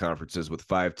all the conferences with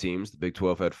 5 teams. The Big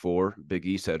 12 had 4. Big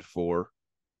East had 4.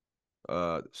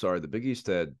 The Big East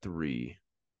had 3,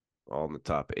 all in the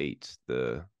top 8.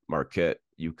 The Marquette,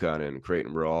 UConn, and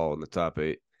Creighton were all in the top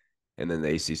 8. And then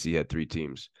the ACC had 3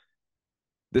 teams.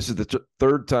 This is the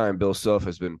third time Bill Self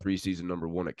has been preseason number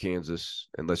 1 at Kansas.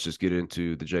 And let's just get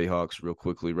into the Jayhawks real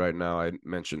quickly right now. I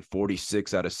mentioned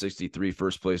 46 out of 63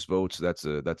 first place votes.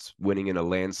 That's winning in a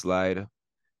landslide.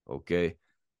 Okay.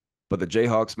 But the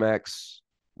Jayhawks, Max,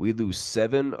 we lose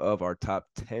 7 of our top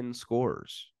 10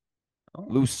 scorers.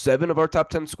 Lose 7 of our top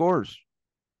 10 scorers.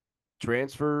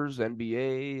 Transfers,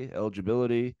 NBA,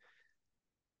 eligibility.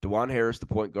 DeJuan Harris, the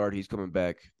point guard, he's coming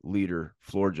back. Leader,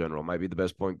 floor general, might be the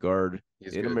best point guard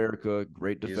in America.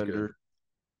 Great defender.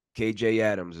 KJ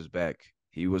Adams is back.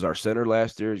 He was our center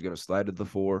last year. He's going to slide to the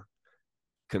 4.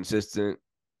 Consistent,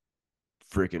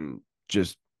 freaking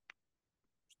just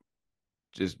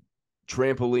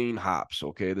trampoline hops.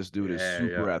 Okay, this dude is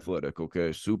super athletic.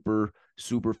 Okay, super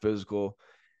physical,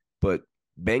 but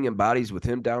banging bodies with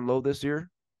him down low this year,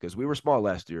 because we were small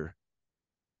last year.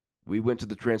 We went to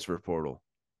the transfer portal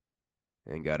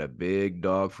and got a big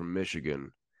dog from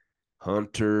Michigan,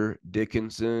 Hunter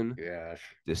Dickinson.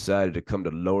 Decided to come to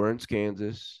Lawrence,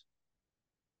 Kansas.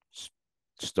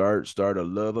 Start a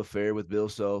love affair with Bill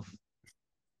Self.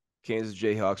 Kansas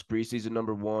Jayhawks preseason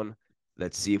number 1.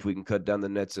 Let's see if we can cut down the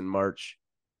nets in March.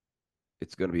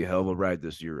 It's going to be a hell of a ride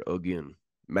this year again.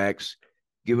 Max,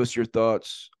 give us your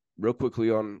thoughts real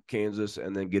quickly on Kansas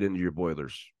and then get into your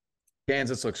Boilers.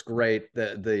 Kansas looks great.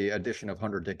 The addition of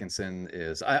Hunter Dickinson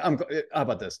is. How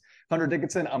about this? Hunter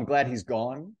Dickinson. I'm glad he's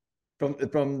gone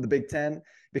from the Big Ten,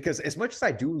 because as much as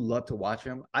I do love to watch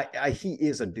him, he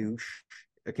is a douche.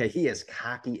 Okay, he is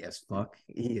cocky as fuck.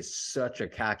 He is such a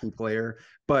cocky player,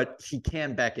 but he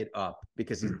can back it up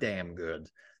because he's damn good.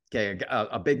 Okay,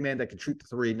 a big man that can shoot the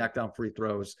 3, knock down free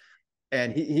throws.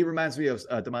 And he reminds me of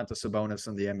Domantas Sabonis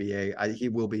in the NBA. He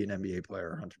will be an NBA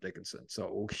player, Hunter Dickinson.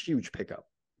 So huge pickup.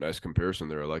 Nice comparison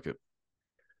there. I like it.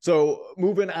 So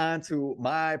moving on to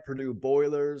my Purdue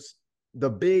Boilers, the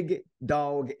big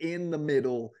dog in the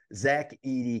middle, Zach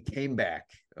Edey, came back.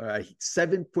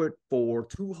 7'4",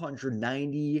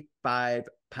 295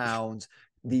 pounds,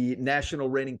 the national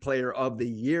reigning player of the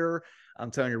year. I'm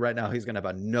telling you right now, he's going to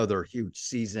have another huge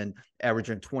season,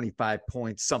 averaging 25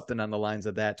 points, something on the lines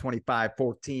of that, 25,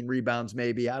 14 rebounds,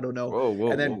 maybe. I don't know.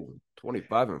 Whoa.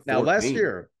 25 and 14. Now,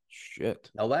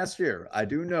 last year, I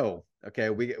do know, okay,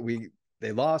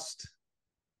 they lost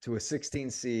to a 16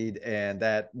 seed, and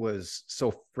that was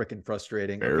so freaking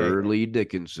frustrating. Barely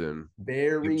Dickinson.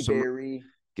 Give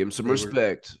him some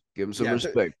respect. Give him some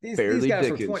respect.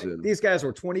 These guys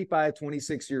were 25,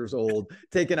 26 years old,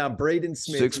 taking on Braden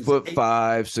Smith. 6'5",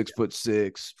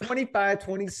 6'6". 25,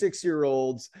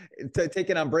 26-year-olds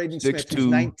taking on Braden Smith, who's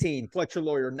 19. Fletcher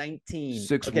Lawyer, 19.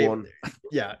 6'1".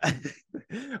 Yeah.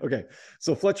 Okay.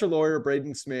 So Fletcher Lawyer,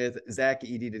 Braden Smith, Zach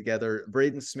Edey together.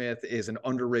 Braden Smith is an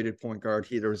underrated point guard.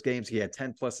 There was games he had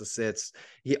 10 plus assists.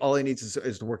 All he needs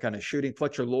is to work on his shooting.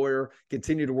 Fletcher Lawyer,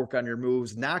 continue to work on your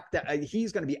moves.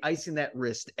 He's going to be icing that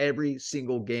wrist every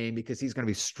single game because he's going to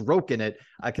be stroking it.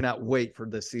 I cannot wait for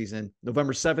this season.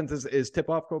 November 7th is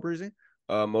tip-off, Cobreezy?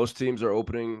 Most teams are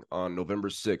opening on November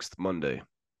 6th, Monday.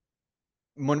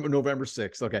 November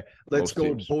 6th. Okay. Let's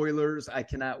go Boilers. I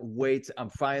cannot wait.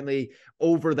 I'm finally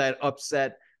over that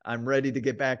upset. I'm ready to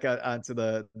get back onto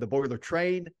the Boiler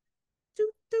train.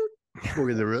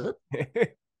 Boiler up.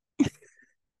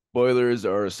 Boilers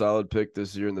are a solid pick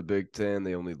this year in the Big Ten.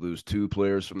 They only lose 2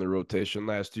 players from their rotation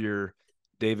last year,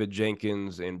 David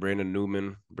Jenkins and Brandon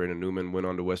Newman. Brandon Newman went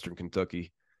on to Western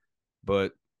Kentucky.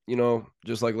 But,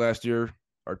 just like last year,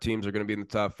 our teams are going to be in the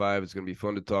top 5. It's going to be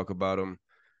fun to talk about them.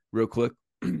 Real quickly,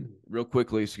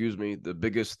 the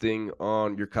biggest thing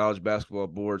on your college basketball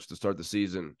boards to start the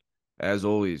season, as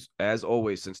always,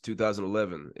 since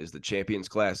 2011, is the Champions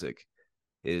Classic.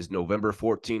 It is November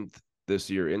 14th this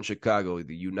year in Chicago,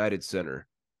 the United Center.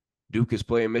 Duke is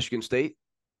playing Michigan State,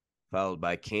 followed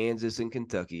by Kansas and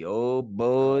Kentucky. Oh,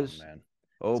 boys.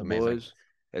 Oh, boys.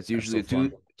 That's usually a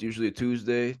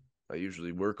Tuesday. I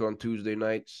usually work on Tuesday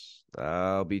nights.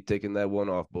 I'll be taking that one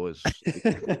off, boys.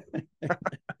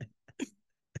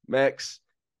 Max,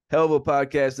 hell of a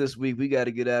podcast this week. We got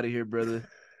to get out of here, brother.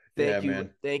 Thank you. Man.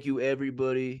 Thank you,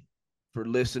 everybody, for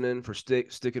listening, for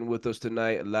sticking with us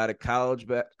tonight. A lot of college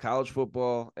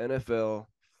football, NFL,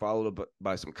 followed up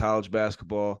by some college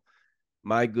basketball.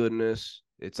 My goodness,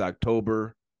 it's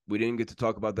October. We didn't get to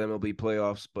talk about the MLB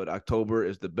playoffs, but October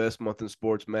is the best month in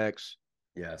sports, Max.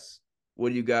 Yes. What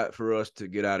do you got for us to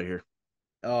get out of here?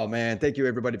 Oh, man. Thank you,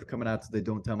 everybody, for coming out to the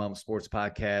Don't Tell Mama Sports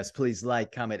Podcast. Please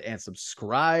like, comment, and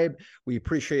subscribe. We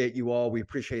appreciate you all. We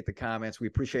appreciate the comments. We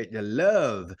appreciate your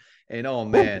love. And, oh,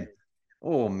 man.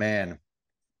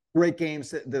 Great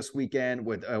games this weekend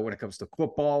when it comes to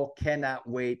football. Cannot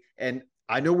wait. And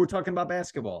I know we're talking about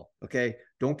basketball, okay?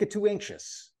 Don't get too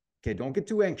anxious. Okay, don't get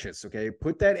too anxious, okay?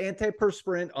 Put that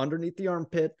antiperspirant underneath the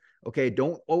armpit. Okay,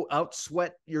 don't out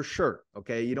sweat your shirt.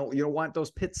 Okay, you don't want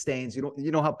those pit stains. You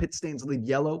know how pit stains leave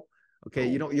yellow. Okay,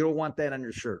 you don't want that on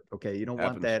your shirt. Okay, you don't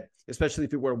want that, especially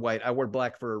if you wear white. I wear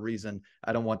black for a reason.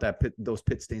 I don't want those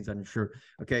pit stains on your shirt.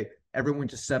 Okay, everyone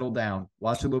just settle down.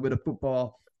 Watch a little bit of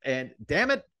football, and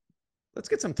damn it, let's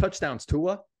get some touchdowns,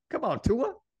 Tua. Come on,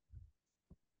 Tua.